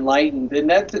become enlightened. And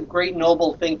that's a great,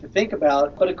 noble thing to think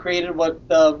about, but it created what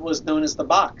was known as the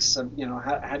box.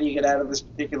 How do you get out of this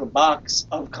particular box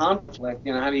of conflict?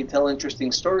 How do you tell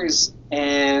interesting stories?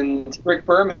 And Rick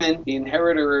Berman, the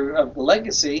inheritor of the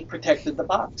legacy, protected the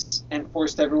box and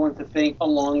forced everyone to think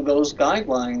along those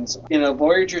guidelines.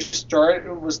 Voyager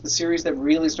was the series that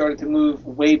really started to move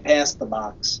way past the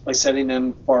box by setting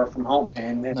them far from home,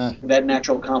 and that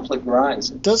natural conflict rise.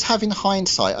 Does having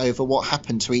hindsight over what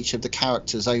happened to each of the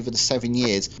characters over the 7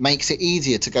 years makes it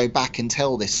easier to go back and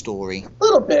tell this story? A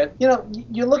little bit.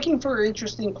 You're looking for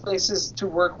interesting places to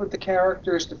work with the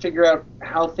characters to figure out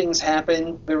how things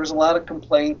happen. There was a lot of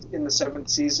complaint in the 7th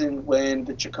season when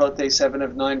the Chakotay 7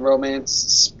 of 9 romance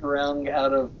sprung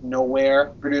out of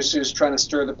nowhere. Producers trying to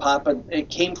stir the pot, but it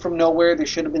came from nowhere. There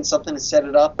should have been something to set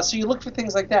it up. So you look for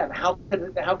things like that. How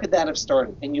could that have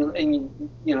started? And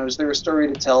is there a story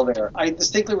to tell there? I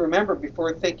distinctly remember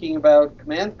before thinking about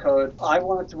Command Code, I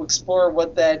wanted to explore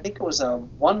what I think it was a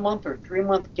 1 month or 3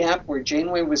 month gap where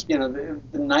Janeway was, the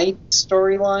night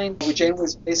storyline, where Janeway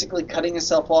was basically cutting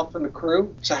herself off from the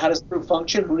crew. So how does the crew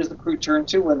function? Who does the crew turn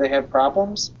to when they have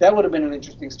problems? That would have been an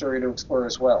interesting story to explore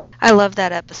as well. I love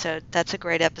that episode. That's a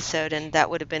great episode, and that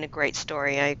would have been a great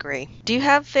story. I agree. Do you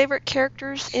have favorite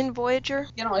characters in Voyager?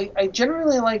 I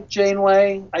generally like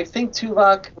Janeway. I think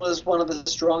Tuvok was one of the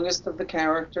strongest of the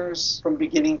characters from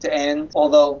beginning to end,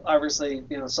 although obviously,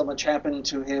 so much happened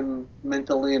to him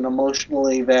mentally and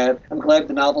emotionally that I'm glad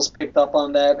the novels picked up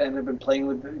on that and have been playing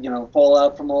with,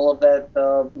 fallout from all of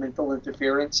that mental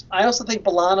interference. I also think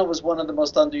B'Elanna was one of the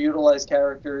most underutilized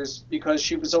characters because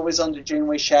she was always under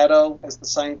Janeway's shadow as the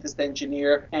scientist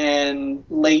engineer and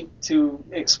late to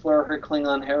explore her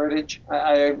Klingon heritage.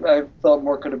 I thought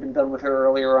more could have been done with her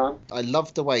earlier on. I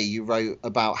love the way you wrote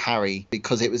about Harry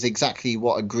because it was exactly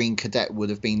what a Green Cadet would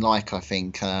have been like, I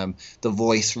think. The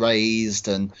voice raised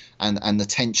and the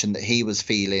tension that he was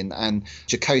feeling and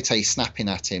Chakotay snapping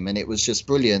at him, and it was just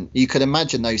brilliant. You could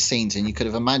imagine those scenes and you could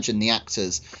have imagined the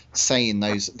actors saying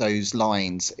those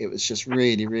lines. It was just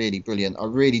really, really brilliant. I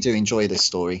really do enjoy this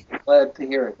story. Glad to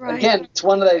hear it. Right. Again, it's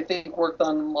one that I think worked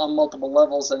on multiple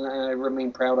levels and I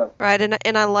remain proud of. Right,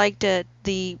 and I liked it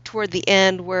toward the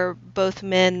end where both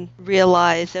men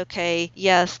realize, okay,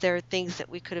 yes, there are things that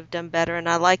we could have done better, and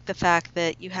I like the fact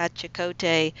that you had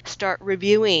Chakotay start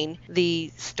reviewing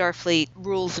the Starfleet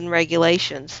rules and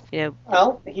regulations.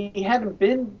 Well, he hadn't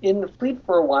been in the fleet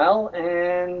for a while,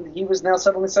 and he was now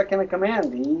suddenly second in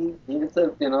command. He needed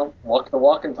to, walk the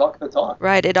walk and talk the talk.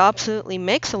 Right, it absolutely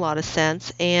makes a lot of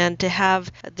sense, and to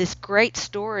have this great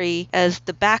story as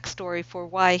the backstory for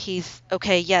why he's,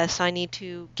 okay, yes, I need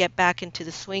to get back into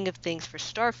the swing of things for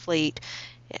Starfleet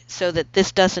so that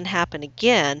this doesn't happen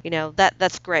again,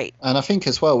 that's great. And I think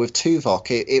as well with Tuvok,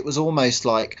 it was almost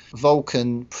like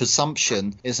Vulcan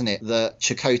presumption, isn't it, that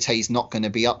Chakotay's not going to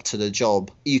be up to the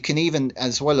job. You can even,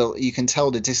 as well, you can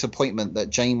tell the disappointment that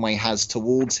Janeway has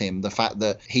towards him, the fact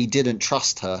that he didn't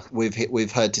trust her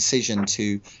with her decision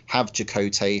to have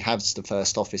Chakotay, have the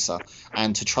first officer,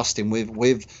 and to trust him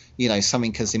with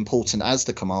something as important as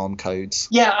the command codes.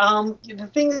 Yeah, the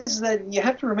thing is that you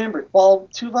have to remember, while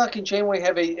Tuvok and Janeway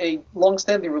have a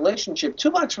long-standing relationship,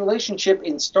 Tuvok's relationship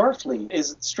in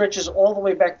Starfleet stretches all the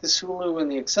way back to Sulu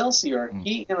and the Excelsior.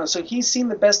 So he's seen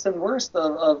the best and worst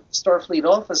of Starfleet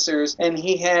officers, and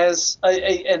he has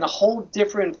a whole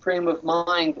different frame of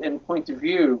mind and point of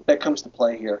view that comes to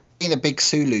play here. Being a big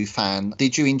Sulu fan,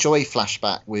 did you enjoy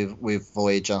Flashback with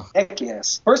Voyager? Heck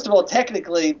yes. First of all,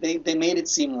 technically, they made it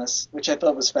seamless, which I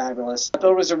thought was fabulous. I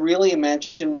thought it was a really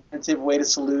imaginative way to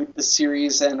salute the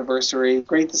series anniversary.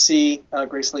 Great to see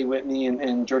Grace Lee Whitney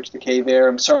and George Takei there.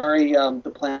 I'm sorry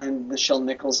the planned Nichelle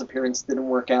Nichols appearance didn't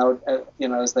work out,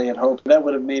 as they had hoped. That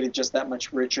would have made it just that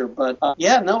much richer. But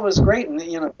it was great. And,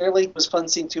 clearly it was fun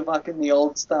seeing Tuvok in the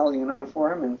old style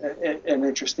uniform and an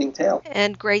interesting tale.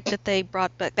 And great that they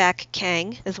brought back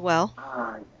Kang as well.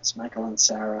 Ah, yes, Michael and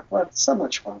Sarah. What? So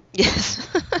much fun. Yes.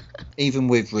 Even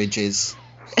with ridges.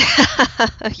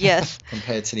 Yes.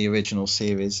 Compared to the original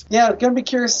series. Yeah, I'm going to be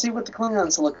curious to see what the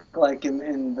Klingons look like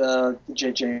in the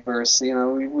JJ verse.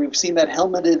 We've seen that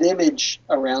helmeted image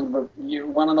around, but you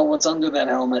want to know what's under that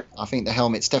helmet. I think the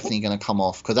helmet's definitely going to come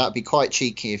off, because that'd be quite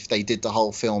cheeky if they did the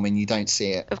whole film and you don't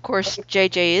see it. Of course,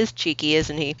 JJ is cheeky,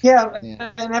 isn't he? Yeah.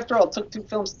 And after all, it took 2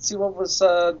 films to see what was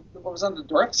under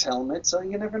Dorf's helmet, so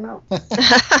you never know.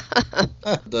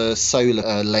 The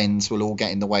solar lens will all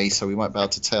get in the way, so we won't be able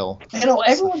to tell.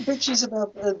 Everyone bitches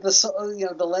about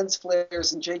the lens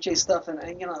flares and JJ stuff, and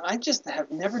I just have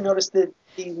never noticed it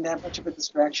being that much of a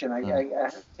distraction. I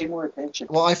have to pay more attention.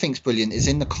 What I think's brilliant is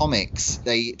in the comics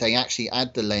they actually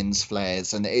add the lens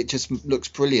flares, and it just looks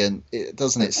brilliant,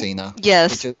 doesn't it, Sina?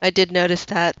 Yes, I did notice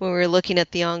that when we were looking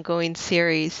at the ongoing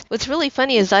series. What's really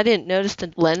funny is I didn't notice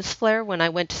the lens flare when I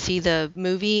went to see the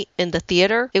movie in the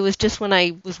theater. It was just when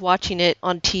I was watching it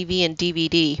on TV and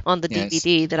DVD, on the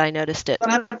DVD, that I noticed it.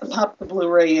 I have to pop the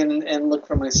Blu-ray in and look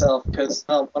for myself, because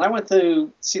when I went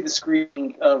to see the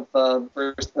screening of the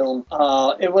first film,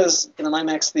 it was in an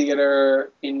IMAX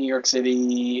theater in New York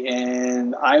City,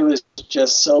 and I was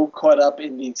just so caught up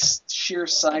in the sheer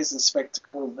size and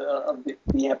spectacle of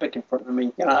the epic in front of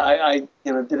me. I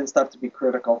didn't stop to be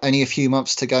critical. Only a few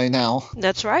months to go now.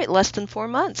 That's right, less than 4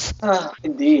 months.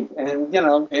 Indeed, and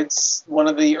it's one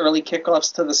of the early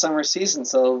kickoffs to the summer season,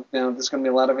 so there's going to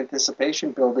be a lot of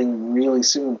anticipation building really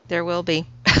soon. There will be.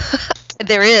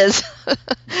 There is.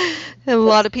 A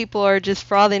lot of people are just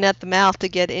frothing at the mouth to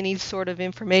get any sort of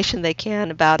information they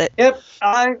can about it. Yep,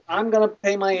 I'm going to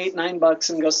pay my $8-9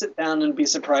 and go sit down and be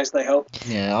surprised, I hope.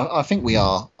 Yeah, I think we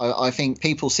are. I think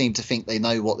people seem to think they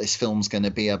know what this film's going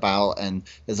to be about, and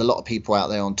there's a lot of people out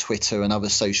there on Twitter and other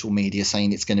social media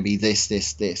saying it's going to be this.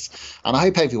 And I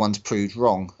hope everyone's proved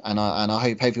wrong, and I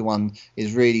hope everyone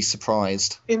is really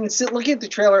surprised. In looking at the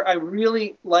trailer, I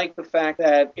really like the fact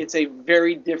that it's a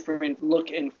very different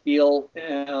look and feel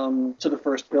to the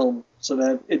first film, so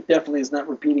that it definitely is not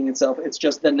repeating itself. It's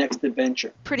just the next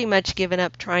adventure. Pretty much given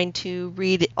up trying to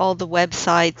read all the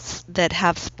websites that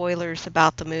have spoilers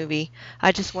about the movie.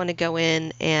 I just want to go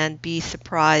in and be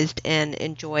surprised and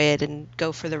enjoy it and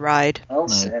go for the ride. Well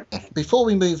said. Before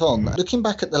we move on, looking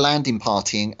back at the landing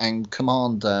party and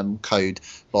command code,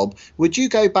 Bob, would you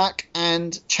go back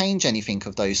and change anything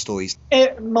of those stories?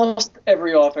 Most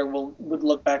every author would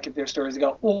look back at their stories and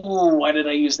go, "Oh, why did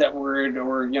I use that word?"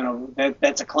 Or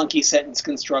that's a clunky sentence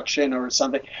construction or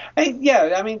something.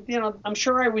 I'm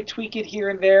sure I would tweak it here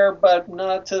and there, but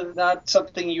not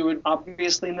something you would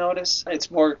obviously notice.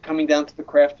 It's more coming down to the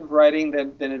craft of writing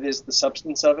than it is the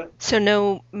substance of it. So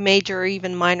no major,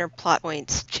 even minor plot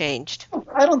points changed?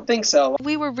 I don't think so.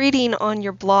 We were reading on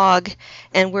your blog,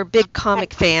 and we're big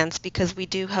comic fans because we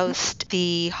do host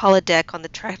the holodeck on the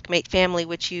Trackmate family,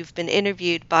 which you've been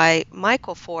interviewed by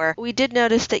Michael for. We did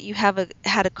notice that you had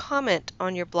a comment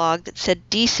on your blog that said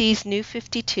DC's New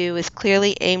 52 is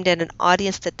clearly aimed at an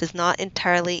audience that does not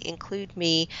entirely include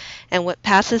me, and what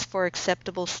passes for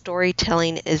acceptable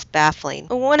storytelling is baffling.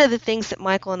 One of the things that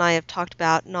Michael and I have talked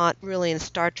about, not really in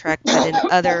Star Trek, but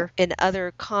in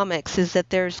other comics, is that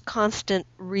there's constant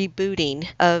rebooting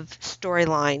of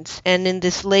storylines. And in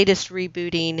this latest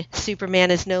rebooting,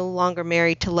 Superman is no longer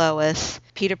married to Lois.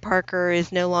 Peter Parker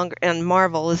is no longer, and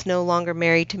Marvel is no longer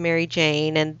married to Mary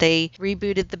Jane, and they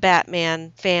rebooted the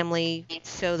Batman family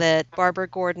so that Barbara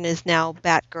Gordon is now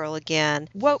Batgirl again.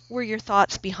 What were your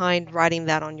thoughts behind writing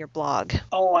that on your blog?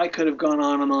 Oh, I could have gone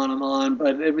on and on and on,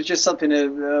 but it was just something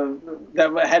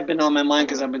that had been on my mind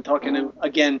because I've been talking to,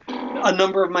 again, a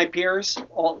number of my peers,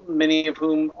 many of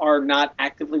whom are not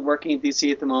actively working in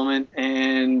DC at the moment,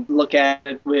 and look at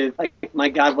it with, like, my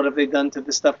God, what have they done to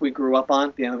the stuff we grew up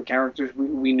on, the characters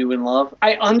we knew and loved.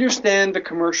 I understand the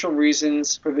commercial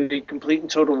reasons for the complete and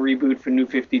total reboot for New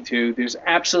 52. There's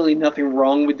absolutely nothing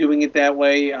wrong with doing it that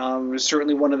way. It was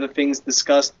certainly one of the things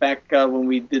discussed back when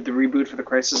we did the reboot for the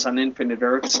Crisis on Infinite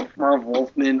Earths. Marv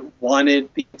Wolfman wanted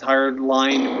the entire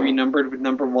line renumbered with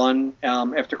number 1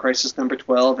 after Crisis number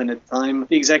 12, and at the time,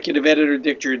 the executive editor,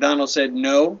 Dick Giordano, said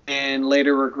no, and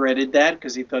later regretted that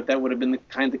because he thought that would have been the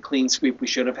kind of clean sweep we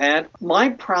should have had. My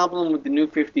problem with the New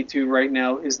 52 right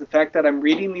now is the fact that I'm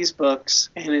reading these books,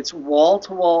 and it's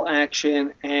wall-to-wall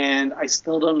action, and I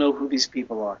still don't know who these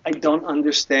people are. I don't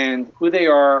understand who they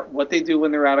are, what they do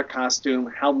when they're out of costume,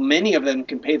 how many of them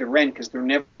can pay the rent because they're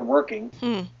never working.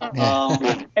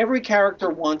 Every character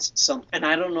wants something, and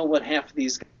I don't know what half of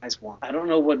these guys want. I don't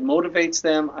know what motivates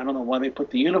them. I don't know why they put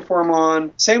the uniform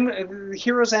on. Same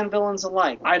heroes and villains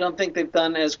alike. I don't think they've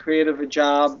done as creative a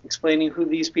job explaining who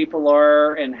these people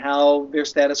are and how their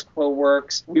status quo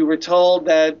works. We were told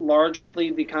that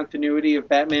largely the continuity of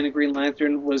Batman and Green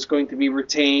Lantern was going to be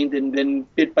retained, and then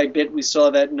bit by bit we saw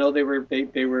that no, they were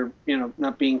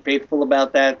not being faithful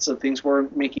about that, so things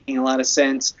weren't making a lot of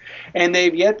sense. And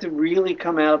they've yet to really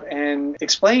come out and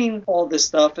explain all this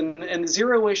stuff, and the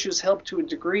Zero issues help to a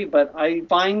degree, but I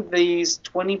find these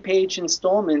 20-page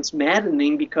installments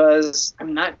maddening because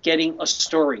I'm not getting a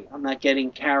story. I'm not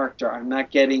getting character. I'm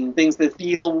not getting things that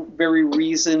feel very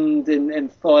reasoned planned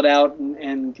and thought out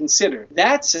and considered.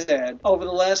 That said, over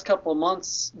the last couple of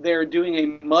months, they're doing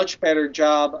a much better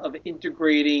job of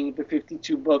integrating the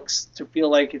 52 books to feel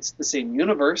like it's the same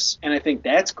universe, and I think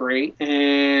that's great.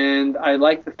 And I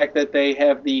like the fact that they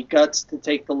have the guts to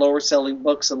take the lower selling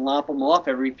books and lop them off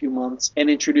every few months and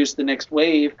introduce the next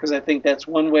wave, because I think that's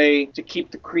one way to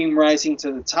keep the cream rising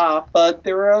to the top. But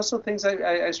there are also things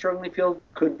I strongly feel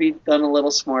could be done a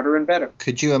little smarter and better.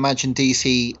 Could you imagine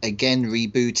DC again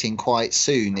rebooting quite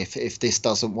soon if this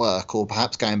doesn't work, or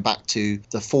perhaps going back to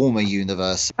the former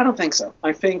universe? I don't think so.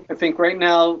 I think right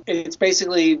now it's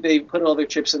basically they put all their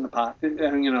chips in the pot. Dan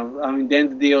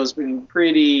DiDio has been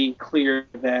pretty clear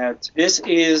that this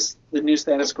is the new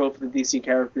status quo for the DC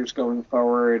characters going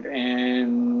forward,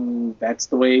 and that's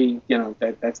the way,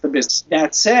 that's the business.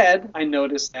 That said, I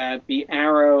noticed that the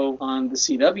Arrow on the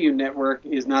CW network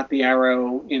is not the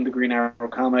Arrow in the Green Arrow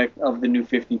comic of the New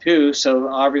 52, so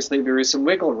obviously there is some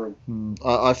wiggle room.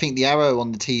 I think the Arrow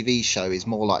on the TV show is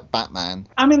more like Batman.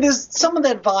 I mean, there's some of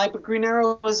that vibe, but Green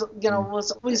Arrow was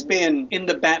always been in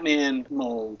the Batman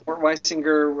mold. Mort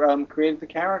Weisinger created the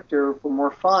character for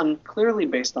more fun, clearly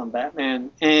based on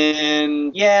Batman, and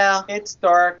yeah, it's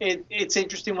dark. It's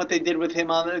interesting what they did with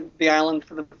him on the island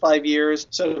for the 5 years.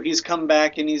 So he's come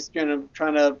back and he's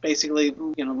trying to basically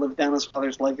live down his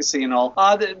father's legacy and all.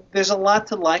 There's a lot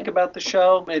to like about the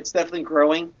show. It's definitely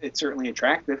growing. It's certainly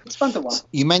attractive. It's fun to watch.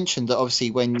 You mentioned that obviously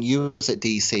when you was at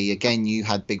DC, again, you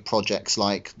had big projects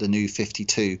like the New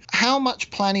 52. How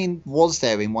much planning was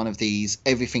there in one of these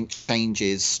everything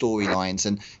changes storylines,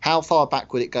 and how far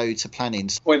back would it go to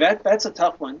planning? Boy, that's a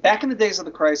tough one. Back in the days of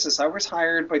the Crisis, I was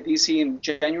hired by DC in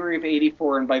January of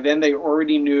 '84, and by then they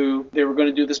already knew they were going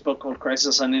to do this book called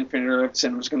Crisis on Infinite Earths,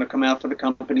 and it was going to come out for the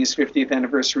company's 50th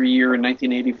anniversary year in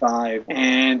 1985.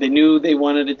 And they knew they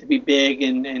wanted it to be big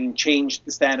and change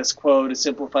the status quo to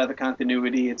simplify the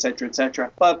continuity, et cetera, et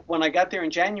cetera. But when I got there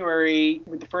in January,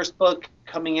 with the first book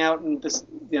coming out in this,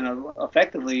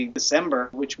 effectively December,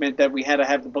 which meant that we had to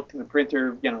have the book to the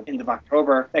printer, end of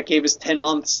October. That gave us 10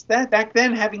 months. That back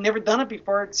then, having never done it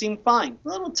before, it seemed fine. A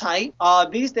little tight.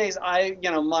 These days,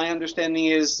 my understanding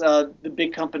is the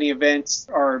big company events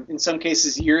are in some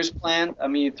cases years planned. I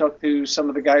mean, you talk to some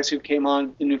of the guys who came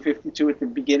on the New 52 at the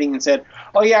beginning and said,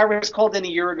 "Oh yeah, I was called in a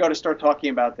year ago to start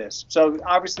talking about this." So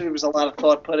obviously there was a lot of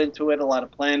thought put into it, a lot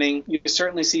of planning. You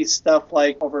certainly see stuff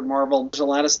like over at Marvel. There's a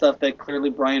lot of stuff that clearly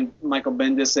Michael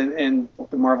Bendis and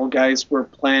the Marvel guys were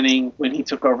planning when he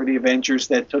took over the Avengers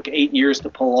that took 8 years to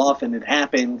pull off, and it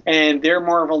happened. And their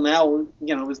Marvel now,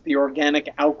 is the organic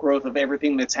outgrowth of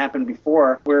everything that's happened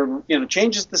before, where,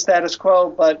 changes the status quo,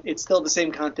 but it's still the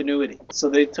same continuity. So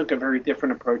they took a very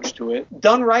different approach to it.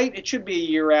 Done right, it should be a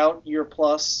year out, year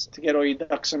plus, to get all your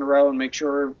ducks in a row and make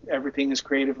sure everything is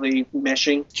creatively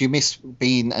meshing. Do you miss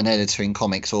being an editor in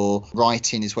comics, or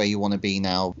writing is where you want to be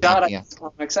now? God, I miss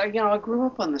comics. I grew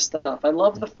up on this stuff. I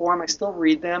love the form. I still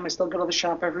read them. I still go to the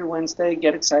shop every Wednesday,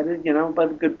 get excited, by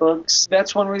the good books.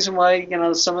 That's one reason why,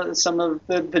 some of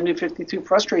the New 52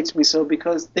 frustrates me so,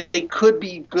 because they could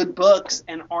be good books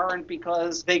and aren't,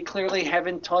 because they clearly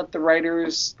haven't taught the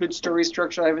writers good story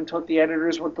structure. I haven't taught the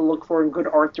editors what to look for in good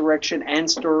art direction and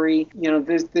story.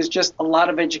 There's just a lot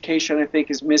of education I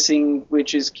think is missing,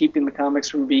 which is keeping the comics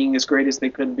from being as great as they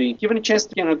could be. Given a chance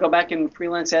to, go back and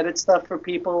freelance edit stuff for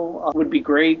people would be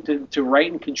great. To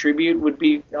write and contribute would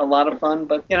be a lot of fun,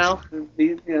 but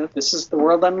this is the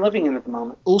world I'm living in at the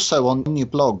moment. Also, on your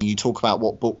blog, you talk about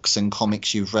what books and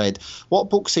comics you've read. What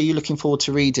books are you looking forward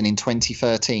to reading in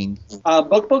 2013?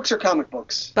 Books or comic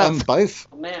books? Both.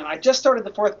 Oh, man, I just started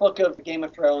the 4th book of Game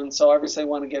of Thrones, so obviously I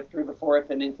want to get through the 4th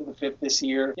and into the 5th this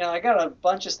year. I got a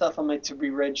bunch of stuff on my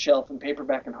to-be-read shelf in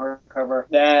paperback and hardcover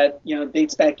that,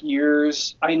 dates back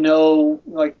years. I know,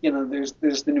 there's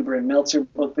the new Brad Meltzer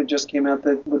book that just came out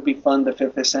that would be fun, The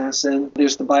Fifth Assassin.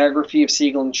 There's the biography of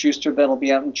Siegel and Schuster that'll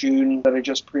be out in June that I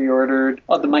just pre-ordered.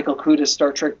 The Michael Kudas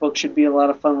Star Trek book should be a lot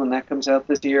of fun when that comes out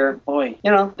this year. Boy,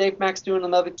 Dave Mack's doing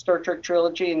another Star Trek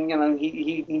trilogy, and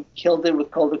he killed it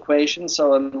with Cold Equation,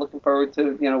 so I'm looking forward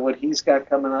to what he's got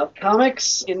coming up.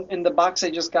 Comics in the box I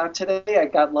just got today, I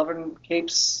got Love and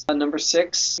Capes number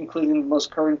 6, including the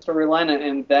most current storyline,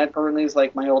 and that currently is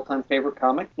like my all-time favorite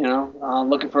comic.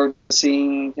 Looking forward to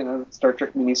seeing Star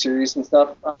Trek miniseries and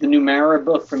stuff. The new Mara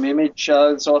book from Image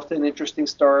is often an interesting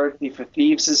start. The For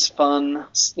Thieves is fun.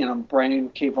 Brian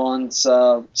K. Vaughan's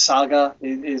saga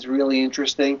is really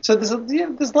interesting. So there's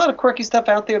a lot of quirky stuff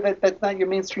out there that's not your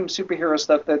mainstream superhero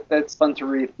stuff that's fun to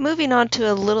read. Moving on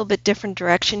to a little bit different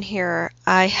direction here,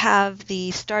 I have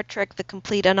the Star Trek The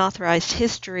Complete Unauthorized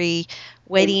History,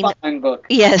 waiting. A fine book.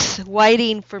 Yes,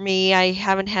 waiting for me. I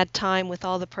haven't had time with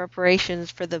all the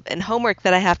preparations and homework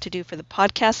that I have to do for the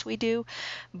podcast we do,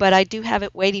 but I do have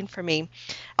it waiting for me.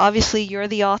 Obviously, you're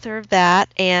the author of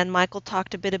that, and Michael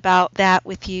talked a bit about that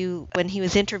with you when he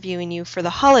was interviewing you for the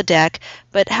holodeck,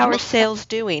 but how are sales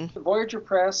doing? The Voyager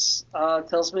Press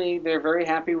tells me they're very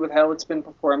happy with how it's been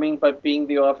performing, but being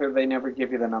the author, they never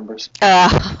give you the numbers.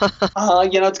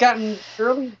 It's gotten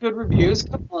fairly good reviews, a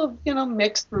couple of,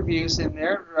 mixed reviews in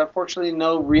there. Fortunately,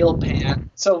 no real pan.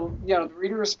 So, the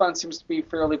reader response seems to be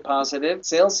fairly positive.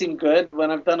 Sales seem good. When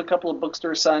I've done a couple of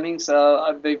bookstore signings,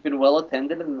 they've been well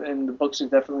attended, and the books are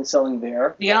definitely selling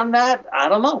there. Beyond that, I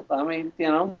don't know. I mean,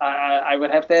 I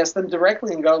would have to ask them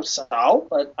directly and go, so?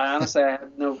 But honestly, I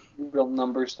have no real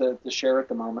numbers to share at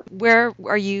the moment. Where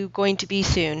are you going to be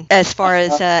soon as far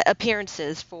as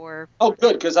appearances for... Oh,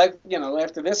 good, because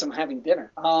after this, I'm having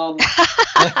dinner.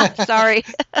 Sorry.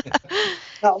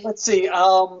 Now, let's see.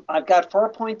 I've got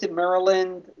Farpoint in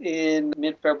Maryland in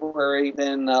mid-February,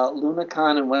 then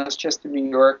LunaCon in Westchester, New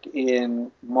York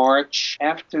in March.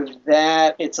 After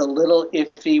that, it's a little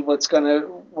iffy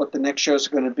what the next shows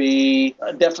are going to be.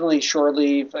 Definitely Shore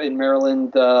Leave in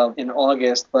Maryland in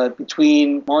August, but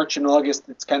between March and August,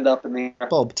 it's kind of up in the air.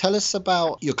 Bob, tell us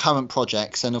about your current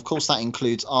projects, and of course that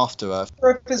includes After Earth.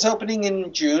 Earth is opening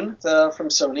in June from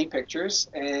Sony Pictures,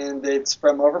 and it's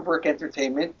from Overbrook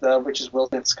Entertainment, which is Will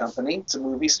Smith's company. It's a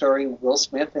movie starring Will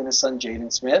Smith and his son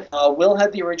Jaden Smith. Will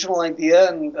had the original idea,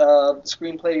 and the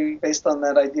screenplay based on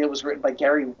that idea was written by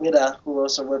Gary Whitta, who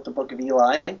also wrote the Book of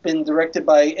Eli. Been directed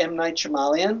by M. Night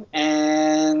Shyamalan,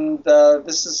 and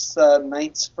this is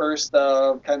Night's first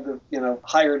kind of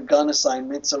hired gun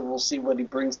assignment, so we'll see what he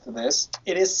brings to this.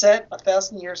 It is set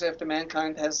 1,000 years after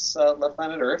mankind has left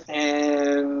planet Earth,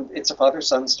 and it's a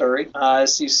father-son story.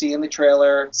 As you see in the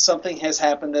trailer, something has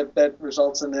happened that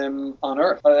results in them on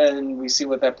Earth, and we see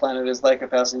what that planet is like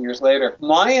 1,000 years later.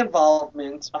 My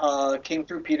involvement came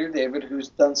through Peter David, who's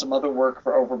done some other work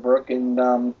for Overbrook,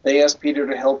 and they asked Peter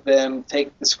to help them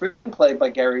take the screenplay by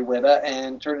Gary Whitta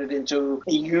and turn it into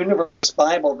a universe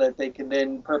Bible that they can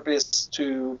then purpose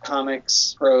to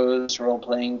comics, prose,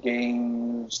 role-playing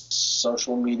games,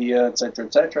 social media, etc.,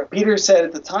 etc. Peter said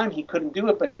at the time he couldn't do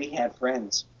it, but he had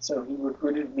friends. So he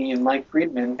recruited me and Mike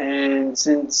Friedman, and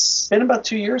since it's been about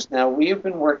 2 years now, we have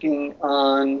been working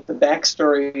on the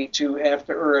backstory to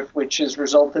After Earth, which has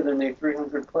resulted in a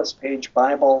 300-plus page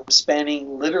Bible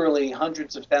spanning literally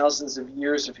hundreds of thousands of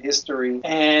years of history.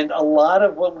 And a lot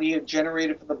of what we have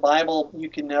generated for the Bible, you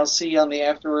can now see on the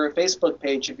After Earth Facebook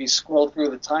page. If you scroll through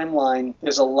the timeline,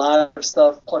 there's a lot of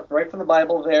stuff plucked right from the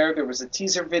Bible there. There was a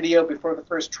teaser video before the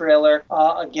first trailer,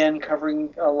 again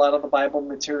covering a lot of the Bible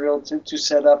material to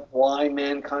set up why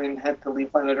mankind had to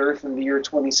leave planet Earth in the year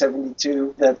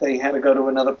 2072, that they had to go to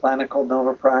another planet called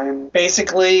Nova Prime.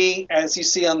 Basically, as you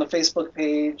see on the Facebook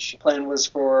page, the plan was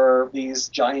for these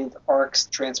giant arcs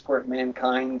to transport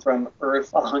mankind from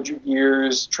Earth 100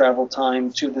 years travel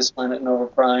time to this planet Nova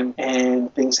Prime,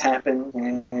 and things happen,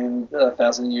 and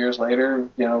 1,000 years later,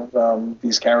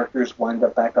 these characters wind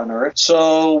up back on Earth.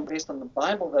 So, based on the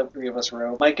Bible that three of us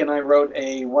wrote, Mike and I wrote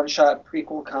a one-shot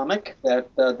prequel comic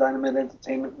that Dynamite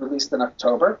Entertainment released in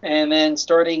October, and then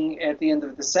starting at the end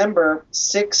of December,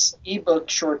 6 ebook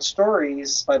short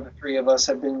stories by the three of us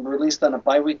have been released on a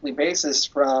bi-weekly basis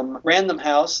from Random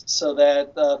House, so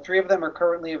that 3 of them are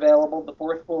currently available. The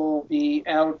 4th will be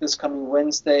out this coming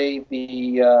Wednesday,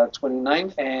 the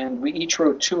 29th, and we each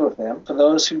wrote 2 of them. For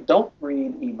those who don't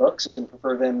read ebooks and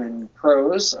prefer them in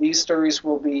prose, these stories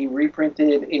will be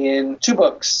reprinted in 2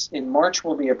 books. In March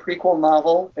will be a prequel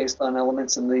novel based on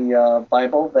elements in the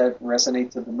Bible that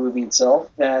resonate to the movie itself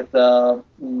that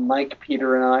Mike,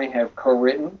 Peter, and I have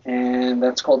co-written, and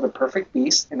that's called The Perfect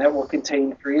Beast, and that will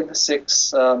contain 3 of the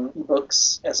 6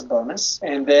 ebooks as a bonus.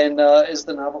 And then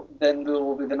then there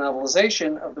will be the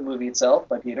novelization of the movie itself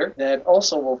by Peter that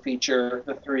also will feature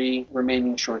the 3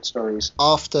 remaining short stories.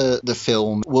 After the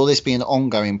film, will this be an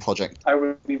ongoing project? I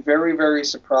would be very, very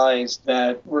surprised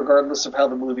that regardless of how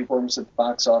the movie performs at the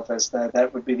box office,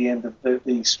 that would be the end of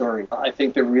the story. I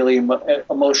think they're really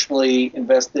emotionally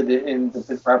invested in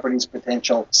the property's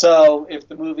potential. So if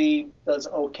the movie does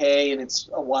okay and it's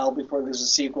a while before there's a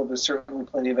sequel, there's certainly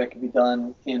plenty that can be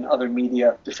done in other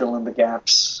media to fill in the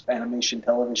gaps: animation,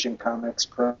 television, comics,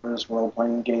 prose,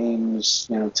 role-playing games,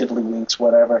 tiddlywinks,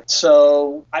 whatever.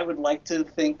 So I would like to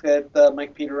think that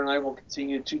Mike, Peter, and I will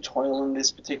continue to toil in this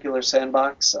particular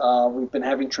sandbox. We've been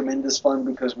having tremendous fun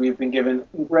because we've been given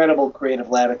incredible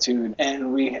creative latitude,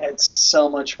 and we had so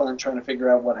much fun trying to figure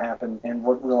out what happened and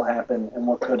what will happen and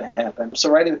what could happen.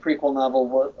 So writing the prequel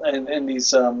novel and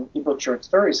these ebook short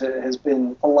stories has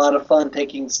been a lot of fun,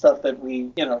 taking stuff that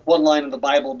we, one line of the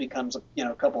Bible becomes, a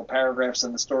couple of paragraphs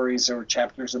in the stories or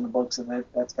chapters in the books, and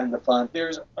that's kind of fun.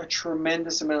 There's a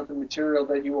tremendous amount of material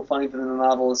that you will find in the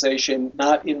novelization,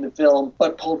 not in the film,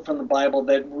 but pulled from the Bible,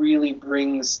 that really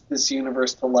brings this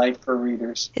universe to life for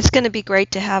readers. It's going to be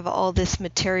great to have all this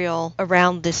material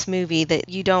around this movie, that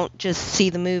you don't just see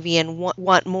the movie and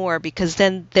want more, because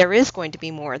then there is going to be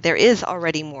more. There is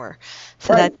already more.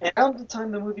 So right. And around the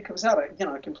time the movie comes out, I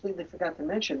completely forgot to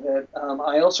mention that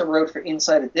I also wrote for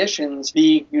Inside Editions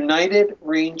the United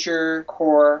Ranger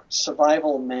Corps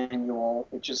Survival Manual,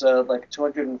 which is a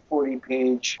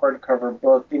 240-page hardcover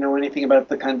book. If you know anything about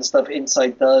the kind of stuff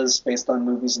Inside does based on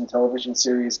movies and television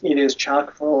series, it is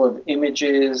chock full of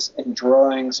images and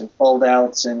drawings and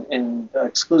fold-outs and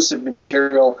exclusive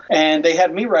material. And they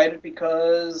had me write it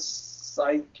because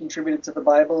I contributed to the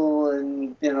Bible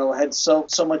and, had so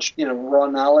much, raw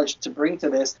knowledge to bring to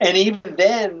this. And even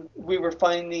then, we were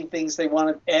finding things they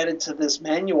wanted added to this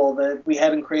manual that we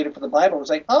hadn't created for the Bible. It was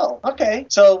like, oh, okay.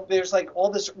 So there's all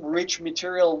this rich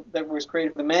material that was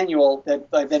created for the manual that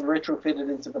I then retrofitted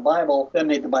into the Bible that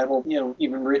made the Bible,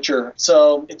 even richer.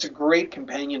 So it's a great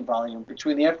companion volume.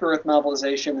 Between the After Earth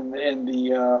novelization and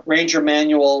the Ranger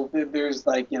manual, there's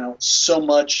so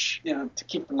much, to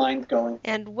keep the mind going.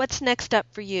 And what's next up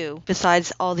for you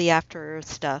besides all the After Earth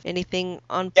stuff? Anything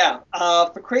on? Yeah,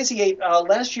 for Crazy 8,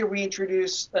 last year we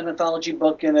introduced an anthology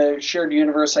book in a shared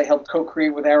universe I helped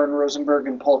co-create with Aaron Rosenberg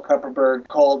and Paul Kupperberg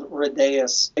called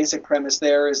Rhodeus. Basic premise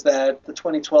there is that the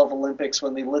 2012 Olympics,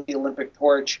 when they lit the Olympic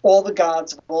torch, all the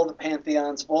gods of all the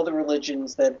pantheons, of all the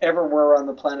religions that ever were on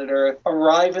the planet Earth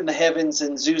arrive in the heavens,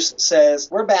 and Zeus says,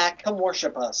 "We're back, come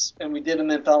worship us." And we did an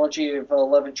anthology of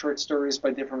 11 short stories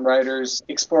by different writers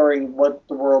exploring what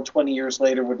the world 20 years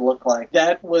later would look like.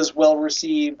 That was well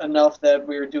received enough that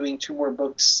we're doing 2 more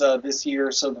books this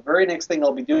year. So the very next thing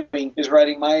I'll be doing is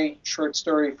writing my short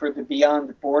story for the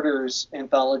Beyond Borders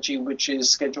anthology, which is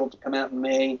scheduled to come out in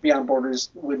May. Beyond Borders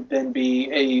would then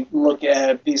be a look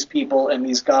at these people and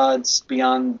these gods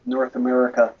beyond North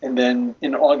America. And then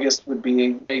in August would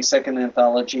be a second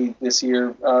anthology this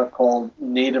year called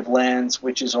Native Lands,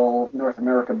 which is all North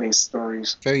America-based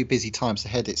stories. Very busy times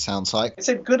ahead, it sounds like. It's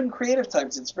good and creative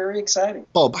times. It's very exciting.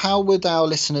 Bob, how would our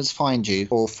listeners find you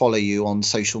or follow you on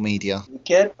social media? You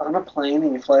get on a plane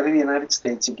and you fly to the United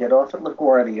States. You get off at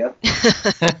LaGuardia.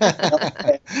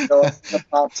 And go to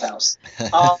Bob's house.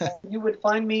 You would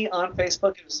find me on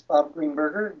Facebook as Bob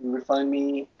Greenberger. You would find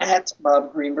me at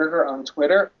Bob Greenberger on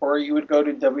Twitter, or you would go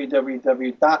to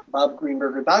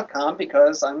www.bobgreenberger.com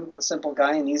because I'm a simple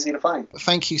guy and easy to find.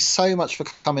 Thank you so much for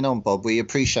coming on, Bob. We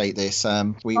appreciate this.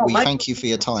 We thank you for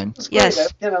your time.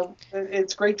 Yes.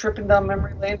 It's great tripping down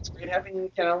memory lane. It's great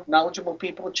having, knowledgeable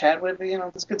people to chat with.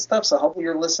 It's good stuff. So hopefully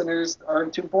your listeners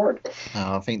aren't too bored.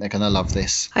 I think they're going to love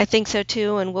this. I think so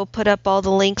too, and we'll put up all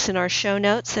the links in our show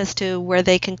notes as to where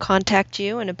they can contact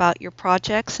you and about your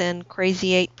projects and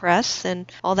Crazy 8 Press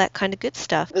and all that kind of good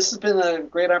stuff. This has been a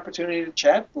great opportunity to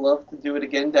chat. Love to do it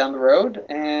again down the road,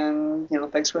 and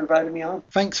thanks for inviting me on.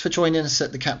 Thanks for joining us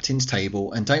at the Captain's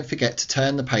Table, and don't forget to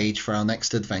turn the page for our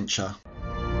next adventure.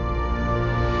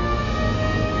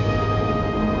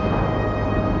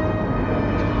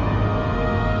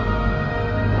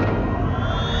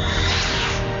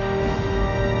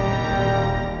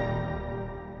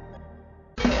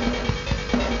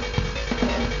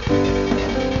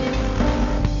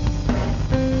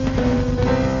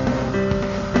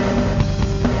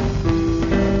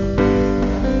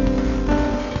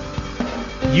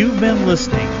 You've been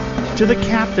listening to the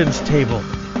Captain's Table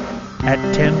at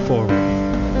 10 Forward.